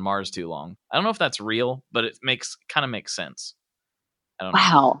because you were on Mars too long. I don't know if that's real, but it kind of makes sense. I don't know.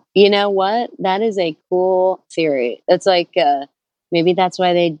 Wow. You know what? That is a cool theory. It's like maybe that's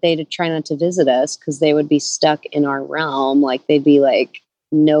why they try not to visit us, because they would be stuck in our realm. Like they'd be like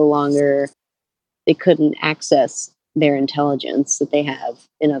no longer, they couldn't access their intelligence that they have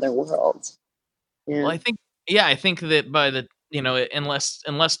in other worlds. Yeah. Well, I think that by the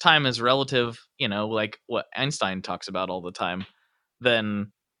unless time is relative, like what Einstein talks about all the time,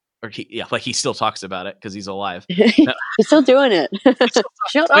 then like he still talks about it because he's alive. No. He's still doing it.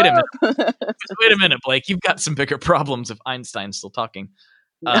 Shut Wait up. Wait a minute, Blake. You've got some bigger problems if Einstein's still talking.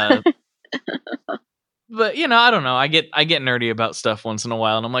 But I don't know. I get nerdy about stuff once in a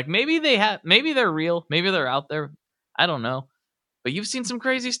while, and I'm like, maybe they're real, maybe they're out there. I don't know. But you've seen some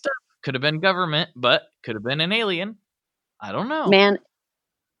crazy stuff. Could have been government, but could have been an alien. I don't know. Man,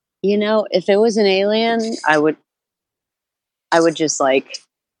 if it was an alien, I would just like,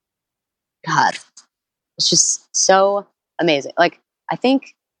 God, it's just so amazing. Like, I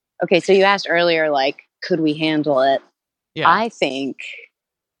think, okay, so you asked earlier, like, could we handle it? Yeah. I think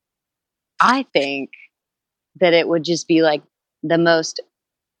that it would just be like the most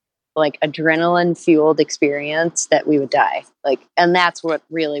like adrenaline fueled experience that we would die. Like, and that's what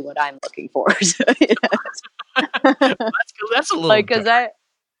I'm looking for. So, That's a little like, cause I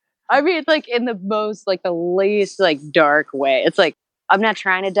mean, it's like in the most, like the least like dark way. It's like, I'm not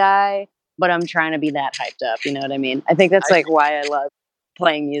trying to die, but I'm trying to be that hyped up. You know what I mean? I think that's like why I love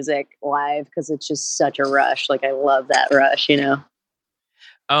playing music live, because it's just such a rush. Like I love that rush,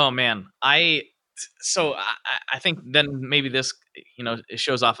 Oh man, I think then maybe this it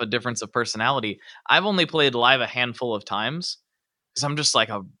shows off a difference of personality. I've only played live a handful of times because I'm just like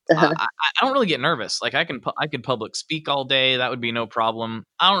I don't really get nervous. Like I could public speak all day. That would be no problem.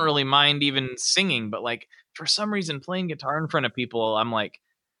 I don't really mind even singing, but like for some reason playing guitar in front of people, I'm like,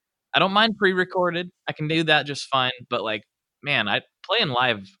 I don't mind pre-recorded. I can do that just fine. But like, man, playing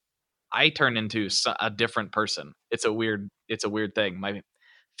live, I turn into a different person. It's a weird thing. My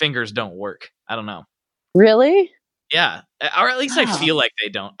fingers don't work. I don't know. Really? Yeah, or at least I Wow. feel like they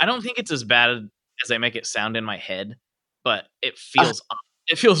don't. I don't think it's as bad as I make it sound in my head, but it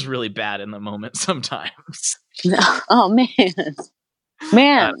feels really bad in the moment sometimes. Oh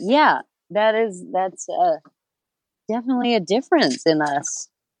man, yeah, that's definitely a difference in us.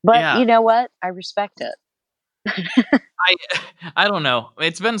 But Yeah. you know what? I respect it. I don't know.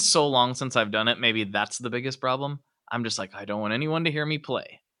 It's been so long since I've done it. Maybe that's the biggest problem. I'm just like, I don't want anyone to hear me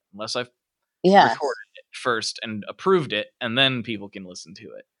play unless I've recorded it first and approved it, and then people can listen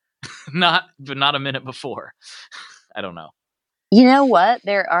to it. not a minute before. I don't know. You know what?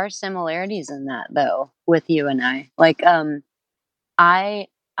 There are similarities in that though with you and I. Like I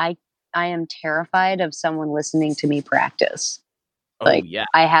am terrified of someone listening to me practice. Oh Like yeah.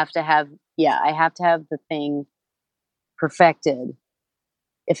 I have to have the thing perfected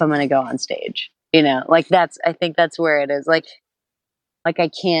if I'm going to go on stage. Like I think that's where it is. Like I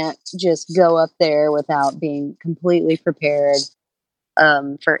can't just go up there without being completely prepared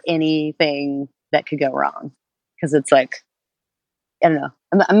for anything that could go wrong. Because it's like, I don't know.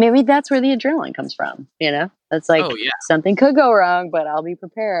 Maybe that's where the adrenaline comes from. It's like something could go wrong, but I'll be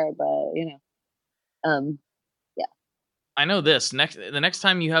prepared. But yeah. I know this. The next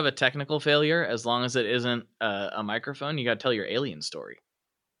time you have a technical failure, as long as it isn't a microphone, you got to tell your alien story.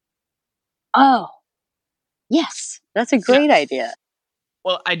 Oh, yes, that's a great idea.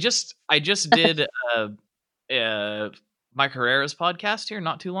 Well, I just did Mike Herrera's podcast here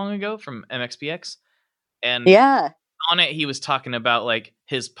not too long ago from MXPX, and on it he was talking about like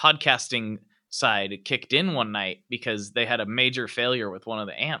his podcasting side kicked in one night because they had a major failure with one of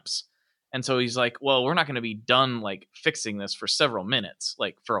the amps, And so he's like, well, we're not going to be done like fixing this for several minutes,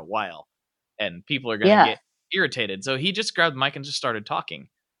 like for a while. And people are going to Yeah. get irritated. So he just grabbed the mic and just started talking.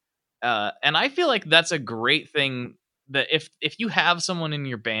 And I feel like that's a great thing, that if you have someone in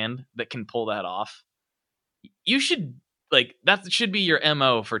your band that can pull that off, you should, like, that should be your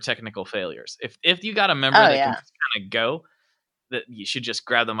MO for technical failures. If you got a member Oh, that can yeah. just kind of go, that you should just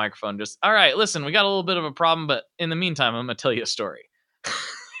grab the microphone. Just, all right, listen, we got a little bit of a problem, but in the meantime, I'm gonna tell you a story.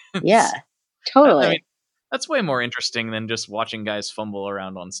 Yeah. I Totally. mean, that's way more interesting than just watching guys fumble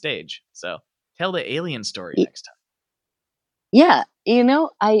around on stage. So tell the alien story next time. Yeah. You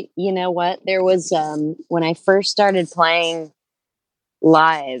know what? There was when I first started playing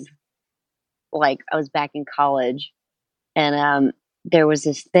live, like I was back in college, and there was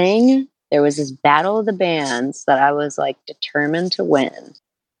this battle of the bands that I was like determined to win.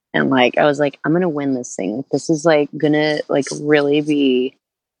 And like I was like, I'm gonna win this thing. This is like gonna like really be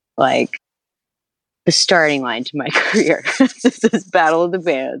like the starting line to my career. This battle of the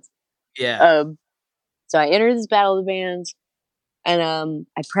bands. Yeah. So I entered this battle of the bands, and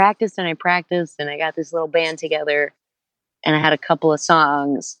I practiced and I practiced, and I got this little band together, and I had a couple of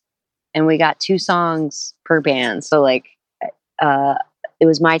songs, and we got 2 songs per band. So like, it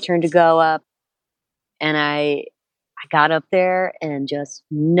was my turn to go up, and I got up there, and just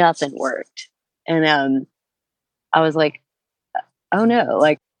nothing worked, and I was like, oh no,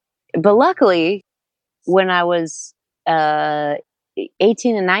 like, but luckily, when I was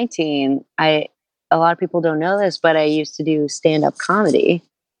 18 and 19, a lot of people don't know this, but I used to do stand-up comedy.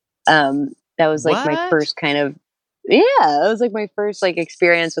 That was like my What? first kind of, that was like my first like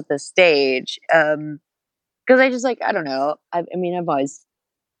experience with the stage. Because I just like, I don't know. I mean, I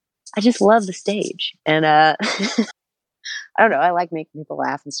just love the stage, and I don't know. I like making people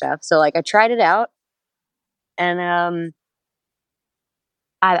laugh and stuff. So like, I tried it out, and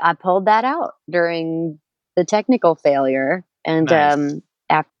I pulled that out during the technical failure, and Nice.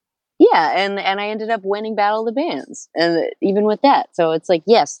 and I ended up winning Battle of the Bands, and even with that, so it's like,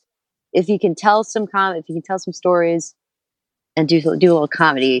 yes, if you can tell some stories, and do a little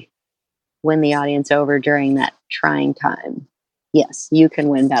comedy, win the audience over during that trying time, yes, you can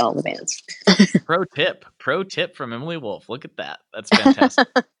win Battle of the Bands. Pro tip from Emily Wolfe. Look at that. That's fantastic.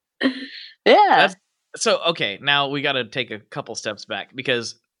 Yeah. So okay, now we got to take a couple steps back,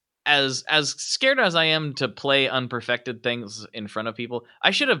 because as scared as I am to play unperfected things in front of people, I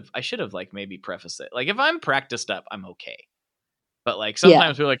should have like maybe prefaced it. Like, if I'm practiced up, I'm okay. But like Yeah.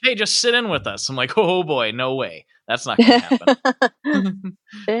 sometimes we're like, hey, just sit in with us. I'm like, oh boy, no way. That's not gonna happen.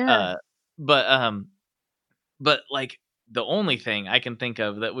 Yeah. But like, the only thing I can think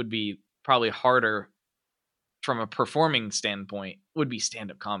of that would be probably harder from a performing standpoint would be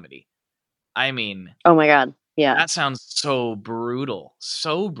stand-up comedy. I mean, Oh my God. Yeah. that sounds so brutal.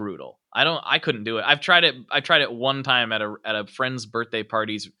 So brutal. I couldn't do it. I've tried it one time at a friend's birthday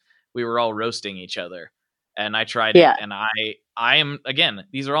parties. We were all roasting each other, and I tried it, Yeah. and I am, again,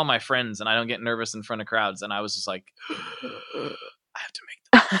 these are all my friends, and I don't get nervous in front of crowds, and I was just like, I have to make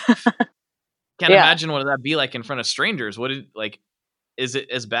them laugh. Can't Yeah. imagine what that'd be like in front of strangers. Is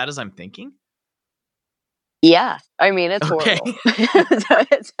it as bad as I'm thinking? Yeah. I mean, it's Okay. horrible.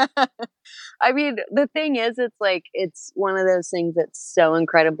 I mean, the thing is, it's like, it's one of those things that's so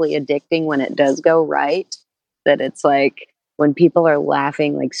incredibly addicting when it does go right, that it's like, when people are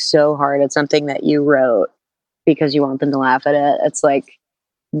laughing like so hard at something that you wrote because you want them to laugh at it, it's like,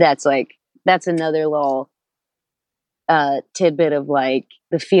 that's another little tidbit of like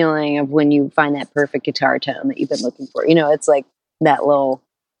the feeling of when you find that perfect guitar tone that you've been looking for. It's like that little,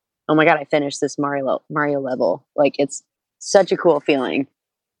 oh my God, I finished this Mario level. Like, it's such a cool feeling.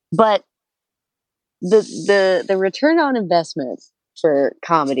 But the return on investment for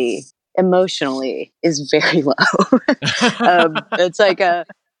comedy emotionally is very low. It's like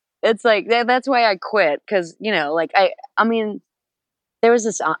that's why I quit, because like I mean, there was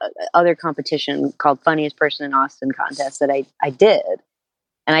this other competition called Funniest Person in Austin contest that I did,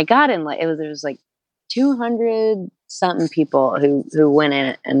 and I got in, like, there was like 200 something people who went in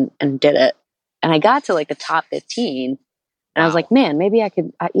it and did it, and I got to like the top 15. And I was Wow. like, man, maybe I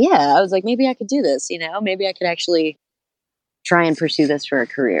could, I was like, maybe I could do this, maybe I could actually try and pursue this for a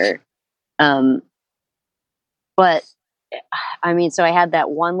career. But I mean, so I had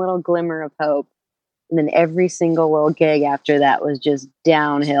that one little glimmer of hope. And then every single little gig after that was just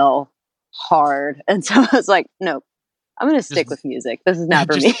downhill hard. And so I was like, no, I'm going to stick with music. This is not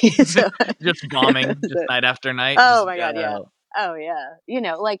for me. Just bombing, just night after night. Oh my God. Yeah. Oh yeah.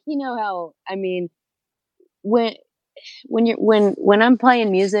 How, I mean, when I'm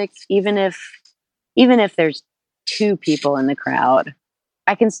playing music, even if there's 2 people in the crowd,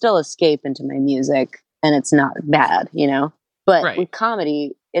 I can still escape into my music and it's not bad, you know? But Right. with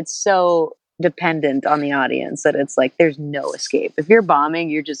comedy, it's so dependent on the audience that it's like there's no escape. If you're bombing,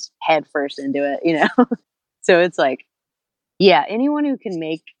 you're just head first into it, you know? So it's like, yeah, anyone who can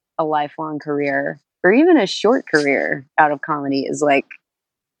make a lifelong career or even a short career out of comedy is like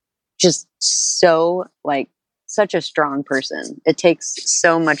just so like such a strong person. It takes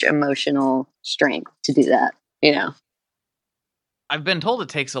so much emotional strength to do that, you know? I've been told it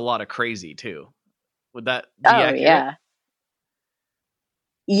takes a lot of crazy too. Would that be Oh, accurate? yeah.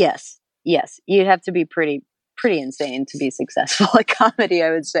 Yes. Yes. You'd have to be pretty insane to be successful at comedy,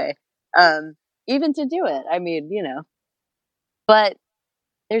 I would say. Even to do it. I mean, you know. But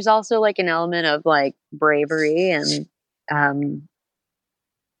there's also like an element of like bravery and um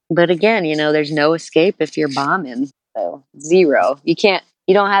but again, you know, there's no escape if you're bombing. So zero. You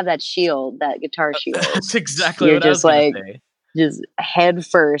don't have that shield, that guitar shield. That's exactly You're what I was just gonna like say. just head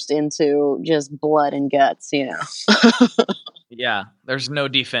first into just blood and guts, you know. Yeah, there's no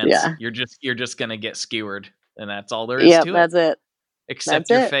defense. Yeah. You're just gonna get skewered, and that's all there is Yep, to it. that's it. That's Accept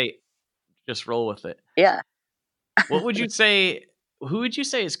your it. fate. Just roll with it. Yeah. What would you say? Who would you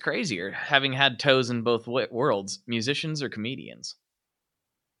say is crazier, having had toes in both worlds, musicians or comedians?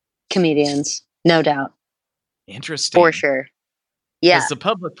 Comedians, no doubt. For Interesting, sure. Yeah. because the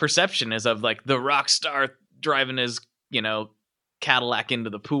public perception is of like the rock star driving his, Cadillac into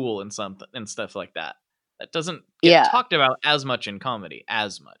the pool and something and stuff like that. That doesn't get Yeah. talked about as much in comedy,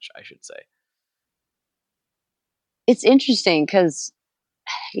 as much, I should say. It's interesting because,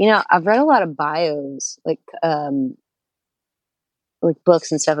 you know, I've read a lot of bios, like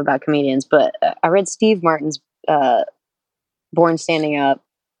books and stuff about comedians, but I read Steve Martin's uh, Born Standing Up,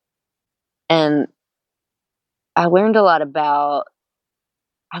 and I learned a lot about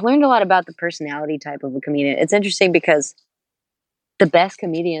the personality type of a comedian. It's interesting because the best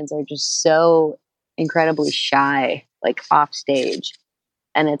comedians are just so incredibly shy, like off stage,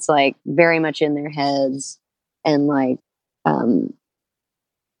 and it's like very much in their heads and like um,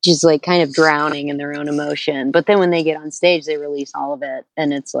 just like kind of drowning in their own emotion. But then when they get on stage, they release all of it,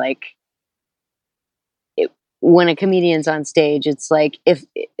 and it's like when a comedian's on stage, it's like if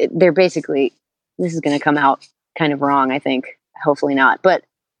they're basically this is going to come out kind of wrong, I think. Hopefully not, but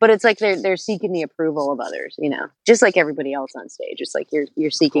it's like they're seeking the approval of others, you know, just like everybody else on stage. It's like you're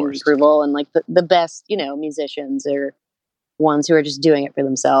Of seeking course. approval, and like the best, you know, musicians are ones who are just doing it for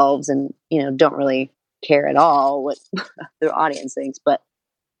themselves and you know don't really care at all what the audience thinks, but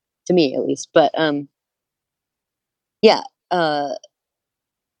to me at least. But yeah, uh,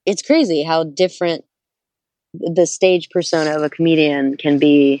 it's crazy how different the stage persona of a comedian can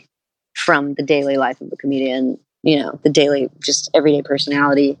be from the daily life of a comedian, you know, the daily just everyday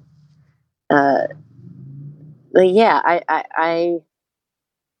personality. uh but yeah, I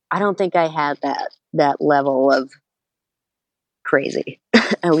don't think I had that level of crazy.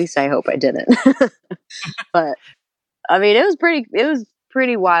 At least I hope I didn't. But I mean it was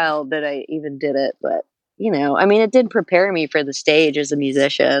pretty wild that I even did it. But you know, I mean it did prepare me for the stage as a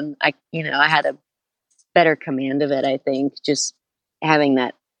musician. I had a better command of it, I think, just having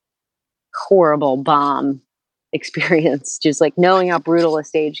that horrible bomb experience, just like knowing how brutal a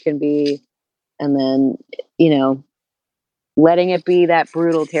stage can be, and then, you know, letting it be that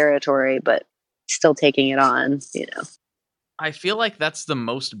brutal territory, but still taking it on, you know. I feel like that's the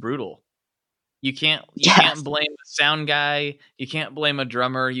most brutal. You Yeah. can't blame the sound guy. You can't blame a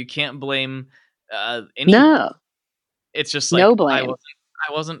drummer. You can't blame anyone. No, It's just no like blame.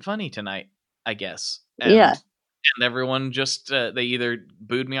 I wasn't funny tonight, I guess. Yeah. And everyone just they either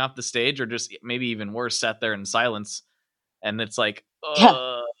booed me off the stage or just maybe even worse sat there in silence. And it's like,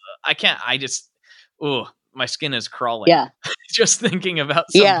 Yeah. I can't. I just, oh, my skin is crawling Yeah. just thinking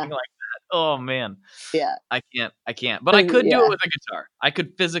about something Yeah. like that. Oh man, Yeah. I can't. But I could do it Yeah. with a guitar. I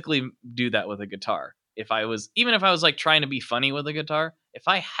could physically do that with a guitar. Even if I was like trying to be funny with a guitar, if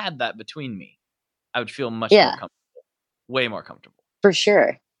I had that between me, I would feel much more Yeah. comfortable, way more comfortable. For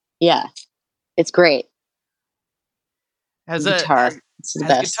sure. Yeah. It's great. Has a Guitar. It's the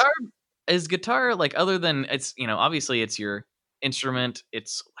has best. guitar is guitar like other than it's obviously it's your instrument,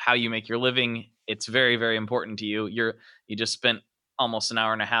 it's how you make your living, it's very very important to you. You just spent almost an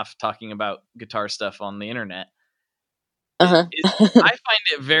hour and a half talking about guitar stuff on the internet. I Uh-huh. find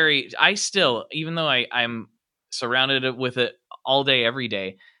it very I still even though I'm surrounded with it all day every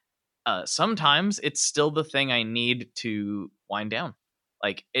day, sometimes it's still the thing I need to wind down.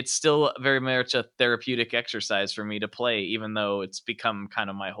 Like it's still very much a therapeutic exercise for me to play, even though it's become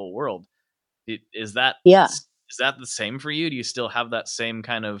kind of my whole world. Is that Yeah. the same for you? Do you still have that same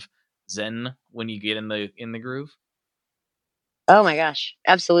kind of zen when you get in the groove? Oh my gosh,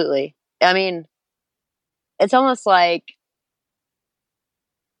 absolutely. I mean, it's almost like,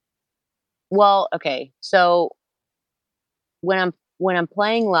 well, okay, so when I'm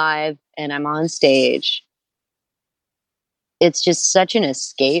playing live and I'm on stage, it's just such an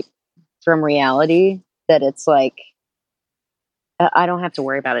escape from reality that it's like I don't have to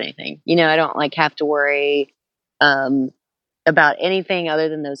worry about anything. I don't like have to worry um about anything other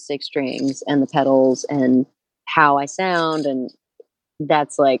than those six strings and the pedals and how I sound, and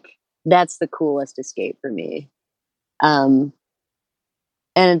that's like that's the coolest escape for me. Um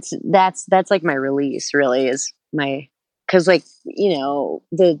and that's like my release, really, is my, cuz like,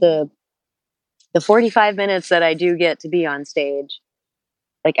 the 45 minutes that I do get to be on stage,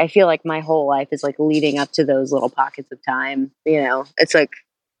 like I feel like my whole life is like leading up to those little pockets of time. It's like,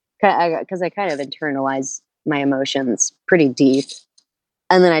 because I kind of internalize my emotions pretty deep,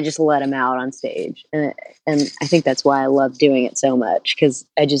 and then I just let them out on stage, and I think that's why I love doing it so much, because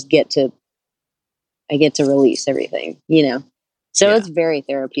I get to release everything. So Yeah. it's very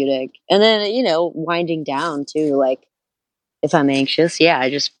therapeutic. And then winding down too, like if I'm anxious, yeah, I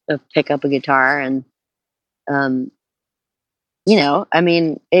just pick up a guitar and um I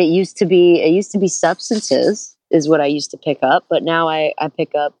mean, it used to be substances is what I used to pick up, but now I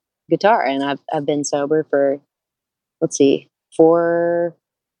pick up guitar, and I've been sober for, let's see, 4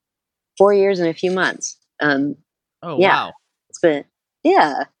 years and a few months. Oh, Yeah, wow. it's been, yeah,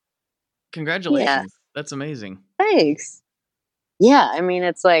 yeah. Congratulations. That's amazing. Thanks. Yeah, I mean,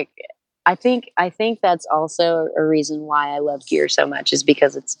 it's like I think that's also a reason why I love gear so much, is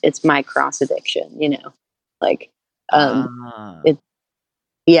because it's my cross addiction. Like um, Ah, it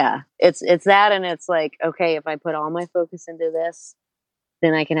yeah, it's that, and it's like, okay, if I put all my focus into this,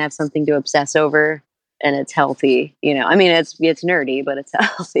 then I can have something to obsess over, and it's healthy. I mean, it's nerdy, but it's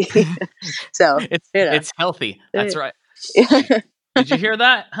healthy. So you know, it's healthy. That's eh, right. Did you hear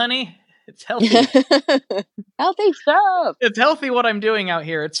that, honey? It's healthy. healthy stuff. It's healthy what I'm doing out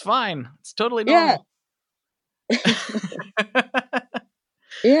here. It's fine. It's totally Yeah, normal.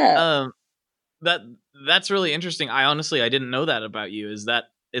 yeah. um that that's really interesting. I didn't know that about you. Is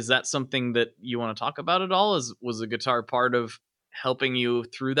that something that you want to talk about at all? Was the guitar part of helping you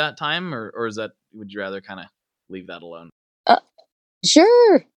through that time, or is that, would you rather kind of leave that alone? Uh,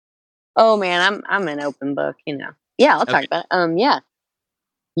 sure. Oh man, I'm an open book. Yeah, I'll talk Okay. about it. Yeah,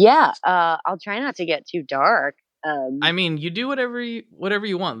 yeah. I'll try not to get too dark. I mean, you do whatever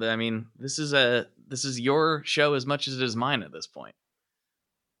you want. I mean, this is your show as much as it is mine at this point.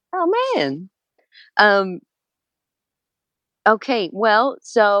 Oh man. Um. Okay. Well,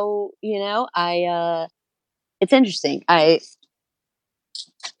 so it's interesting. I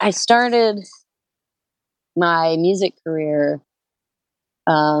started my music career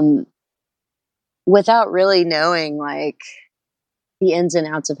um without really knowing like the ins and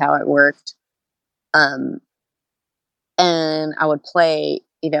outs of how it worked. Um. And I would play,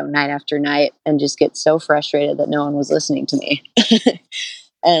 night after night, and just get so frustrated that no one was listening to me.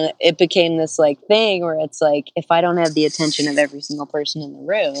 And it became this like thing where it's like, if I don't have the attention of every single person in the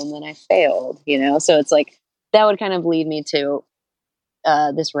room, then I failed. So it's like that would kind of lead me to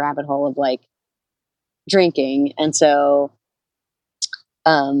this rabbit hole of like drinking. And so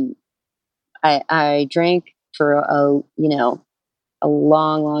um, I drank for a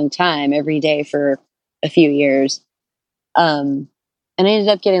long, long time, every day for a few years. And I ended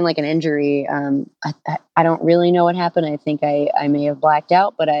up getting like an injury. I don't really know what happened. I think I may have blacked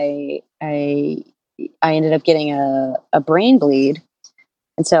out, but I ended up getting a brain bleed,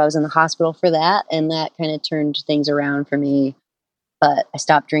 and so I was in the hospital for that, and that kind of turned things around for me. But I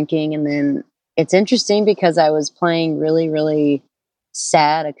stopped drinking, and then it's interesting because I was playing really, really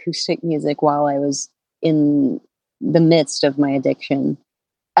sad acoustic music while I was in the midst of my addiction.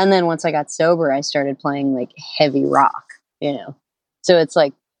 And then once I got sober, I started playing like heavy rock, you know. So it's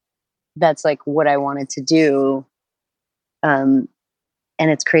like that's like what I wanted to do. Um, and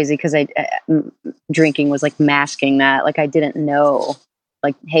it's crazy because drinking was like masking that. Like I didn't know,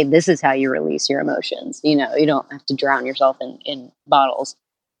 like, hey, this is how you release your emotions. You don't have to drown yourself in bottles.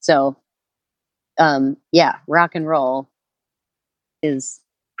 So, yeah, rock and roll is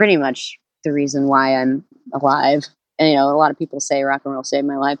pretty much the reason why I'm alive. And a lot of people say rock and roll saved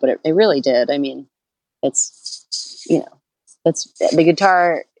my life, but it really did. I mean, it's that's the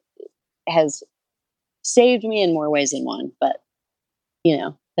guitar has saved me in more ways than one. But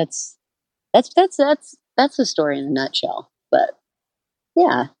that's the story in a nutshell. But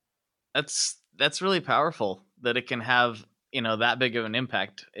yeah, That's really powerful that it can have, that big of an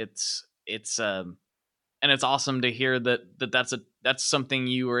impact. It's and it's awesome to hear that that's something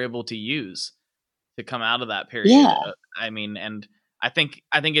you were able to use to come out of that period. yeah, I mean, and I think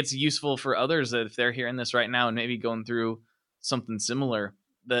it's useful for others that if they're hearing this right now and maybe going through something similar,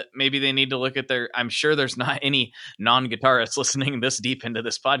 that maybe they need to look at their. I'm sure there's not any non-guitarists listening this deep into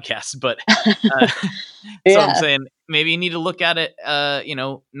this podcast, but so I'm Yeah. saying maybe you need to look at it.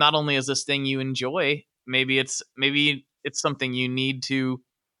 Not only is this thing you enjoy, maybe it's something you need to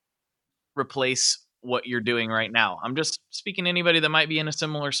replace what you're doing right now. I'm just speaking to anybody that might be in a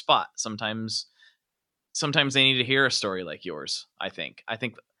similar spot. Sometimes they need to hear a story like yours. I think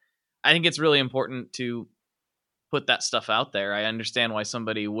it's really important to put that stuff out there. I understand why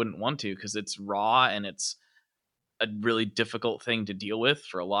somebody wouldn't want to, because it's raw and it's a really difficult thing to deal with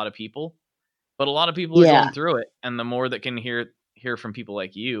for a lot of people. But a lot of people are Yeah. going through it, and the more that can hear from people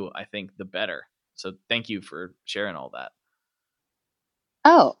like you, I think the better. So thank you for sharing all that.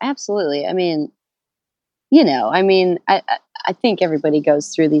 Oh, absolutely. I mean, I think everybody goes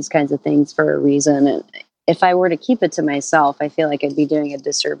through these kinds of things for a reason. And if I were to keep it to myself, I feel like I'd be doing a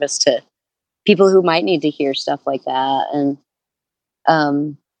disservice to people who might need to hear stuff like that. And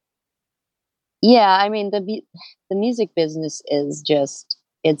um, yeah, I mean, the music business is just,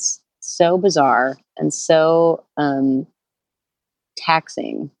 it's so bizarre and so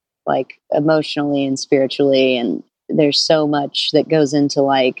taxing, like emotionally and spiritually. And there's so much that goes into,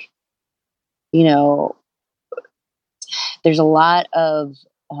 like, you know, there's a lot of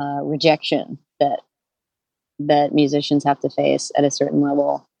rejection that musicians have to face at a certain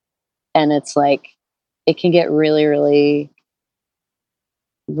level, and it's like it can get really, really,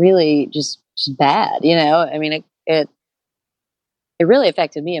 really just bad. I mean, it really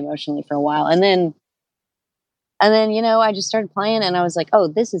affected me emotionally for a while, and then I just started playing, and I was like, oh,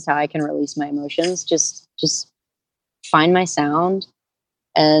 this is how I can release my emotions. Just find my sound,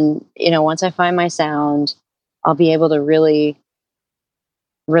 and once I find my sound, I'll be able to really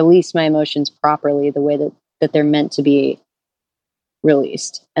release my emotions properly, the way that they're meant to be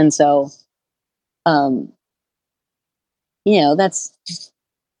released. And so, um,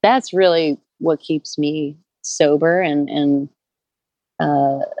 that's really what keeps me sober, and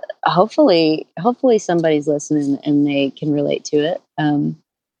uh, hopefully somebody's listening and they can relate to it.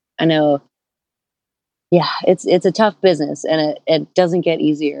 I know, yeah, it's a tough business, and it doesn't get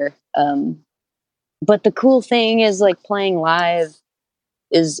easier. But the cool thing is, like, playing live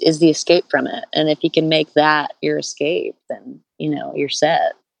is the escape from it. And if you can make that your escape, then you're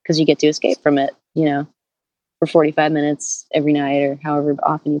set, because you get to escape from it, for 45 minutes every night, or however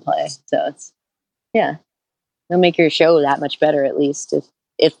often you play. So it's, yeah, it'll make your show that much better, at least,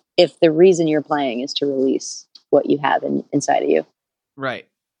 if the reason you're playing is to release what you have inside of you. Right.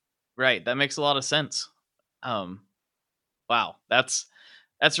 That makes a lot of sense. Wow, that's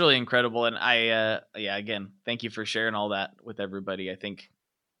really incredible. And yeah, again, thank you for sharing all that with everybody. I think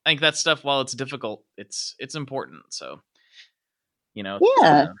that stuff, while it's difficult, it's important. So,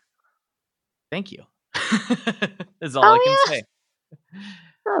 Yeah. thank you. Is all I can Oh, say. yeah.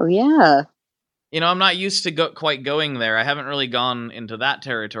 Oh, yeah. I'm not used to quite going there. I haven't really gone into that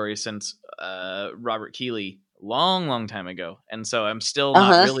territory since Robert Keeley, long time ago, and so I'm still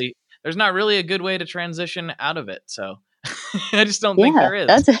not Uh-huh. really. There's not really a good way to transition out of it. So I just don't think Yeah, there is.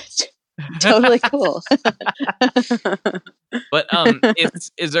 that's totally cool. But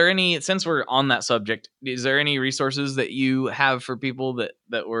is there any, since we're on that subject, is there any resources that you have for people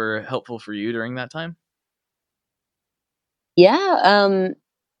that were helpful for you during that time? Yeah,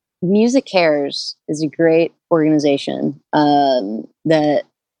 Music Cares is a great organization that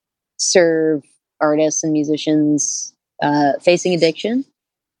serve artists and musicians facing addiction.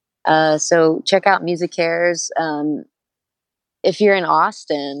 So check out Music Cares. If you're in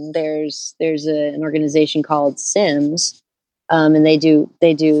Austin, there's an organization called Sims, and they do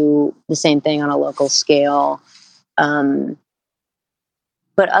the same thing on a local scale. Um,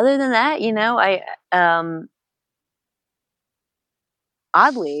 but other than that, I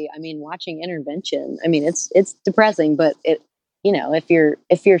oddly, I mean, watching Intervention, I mean, it's depressing, but if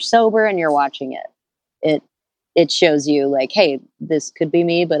you're sober and you're watching it, it it shows you, like, hey, this could be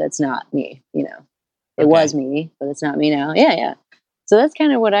me, but it's not me. It Okay. was me, but it's not me now. Yeah, yeah. So that's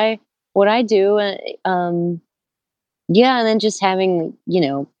kind of what I do. Yeah, and then just having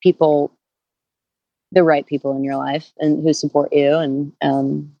people, the right people in your life, and who support you, and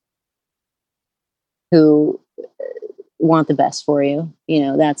who want the best for you.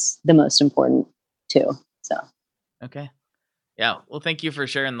 That's the most important too. So Okay. Yeah. Well, thank you for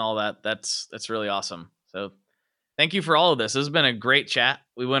sharing all that. That's really awesome. So thank you for all of this. This has been a great chat.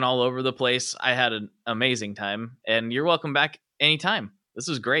 We went all over the place. I had an amazing time, and you're welcome back anytime. This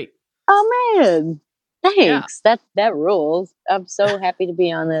was great. oh man, Yeah. thanks. That rules. I'm so happy to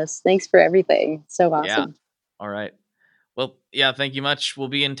be on this. Thanks for everything. So Yeah. awesome. All right. Well, yeah, thank you much. We'll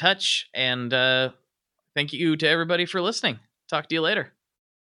be in touch, and thank you to everybody for listening. Talk to you later.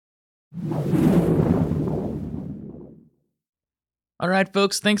 All right,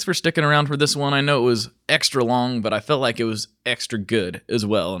 folks, thanks for sticking around for this one. I know it was extra long, but I felt like it was extra good as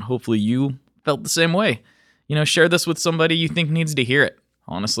well, and hopefully you felt the same way. Share this with somebody you think needs to hear it.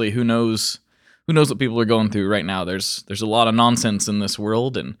 Honestly, who knows what people are going through right now. There's a lot of nonsense in this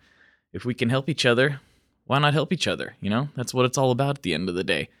world, and if we can help each other, why not help each other? That's what it's all about at the end of the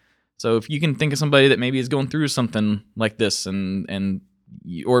day. So if you can think of somebody that maybe is going through something like this,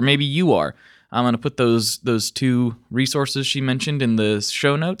 or maybe you are, I'm going to put those two resources she mentioned in the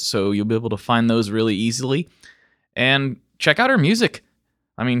show notes, so you'll be able to find those really easily. And check out her music.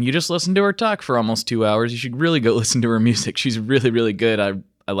 I mean, you just listened to her talk for almost 2 hours. You should really go listen to her music. She's really, really good. I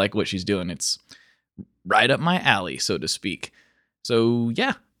like what she's doing. It's right up my alley, so to speak. So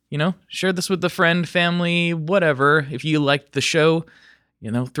yeah, share this with a friend, family, whatever. If you liked the show,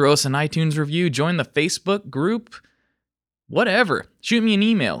 throw us an iTunes review, join the Facebook group, whatever. Shoot me an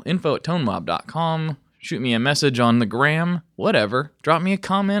email, info@tonemob.com. Shoot me a message on the gram, whatever. Drop me a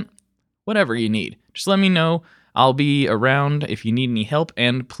comment, whatever you need. Just let me know. I'll be around if you need any help,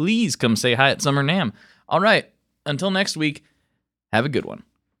 and please come say hi at Summer NAMM. All right, until next week, have a good one.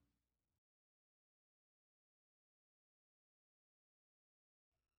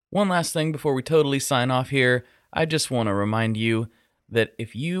 One last thing before we totally sign off here, I just want to remind you that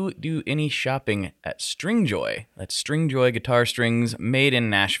if you do any shopping at Stringjoy, that's Stringjoy guitar strings made in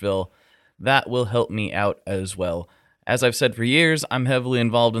Nashville, that will help me out as well. As I've said for years, I'm heavily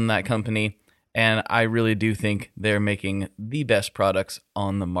involved in that company, and I really do think they're making the best products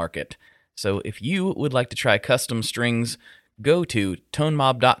on the market. So if you would like to try custom strings, go to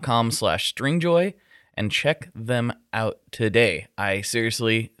tonemob.com/stringjoy and check them out today. I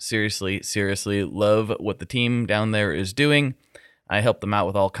seriously love what the team down there is doing. I help them out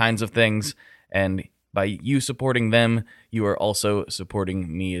with all kinds of things, and by you supporting them, you are also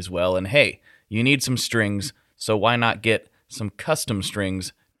supporting me as well. And hey, you need some strings, so why not get some custom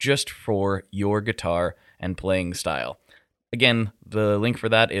strings just for your guitar and playing style? Again, the link for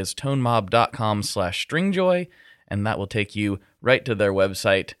that is tonemob.com/stringjoy, and that will take you right to their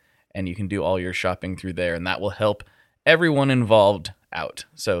website, and you can do all your shopping through there, and that will help everyone involved out.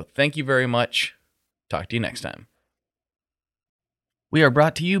 So thank you very much. Talk to you next time. We are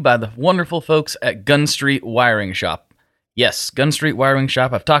brought to you by the wonderful folks at Gun Street Wiring Shop. Yes, Gun Street Wiring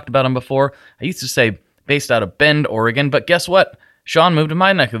Shop. I've talked about them before. I used to say based out of Bend, Oregon, but guess what? Sean moved to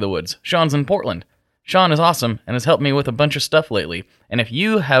my neck of the woods. Sean's in Portland. Sean is awesome and has helped me with a bunch of stuff lately. And if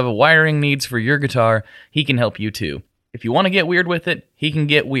you have wiring needs for your guitar, he can help you too. If you want to get weird with it, he can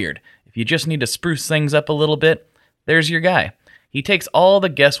get weird. If you just need to spruce things up a little bit, there's your guy. He takes all the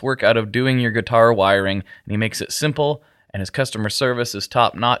guesswork out of doing your guitar wiring, and he makes it simple, and his customer service is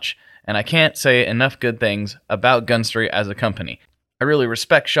top-notch, and I can't say enough good things about Gun Street as a company. I really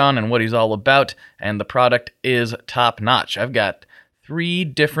respect Sean and what he's all about, and the product is top-notch. I've got 3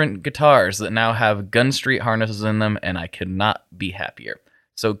 different guitars that now have Gun Street harnesses in them, and I could not be happier.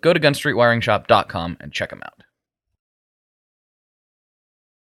 So go to gunstreetwiringshop.com and check them out.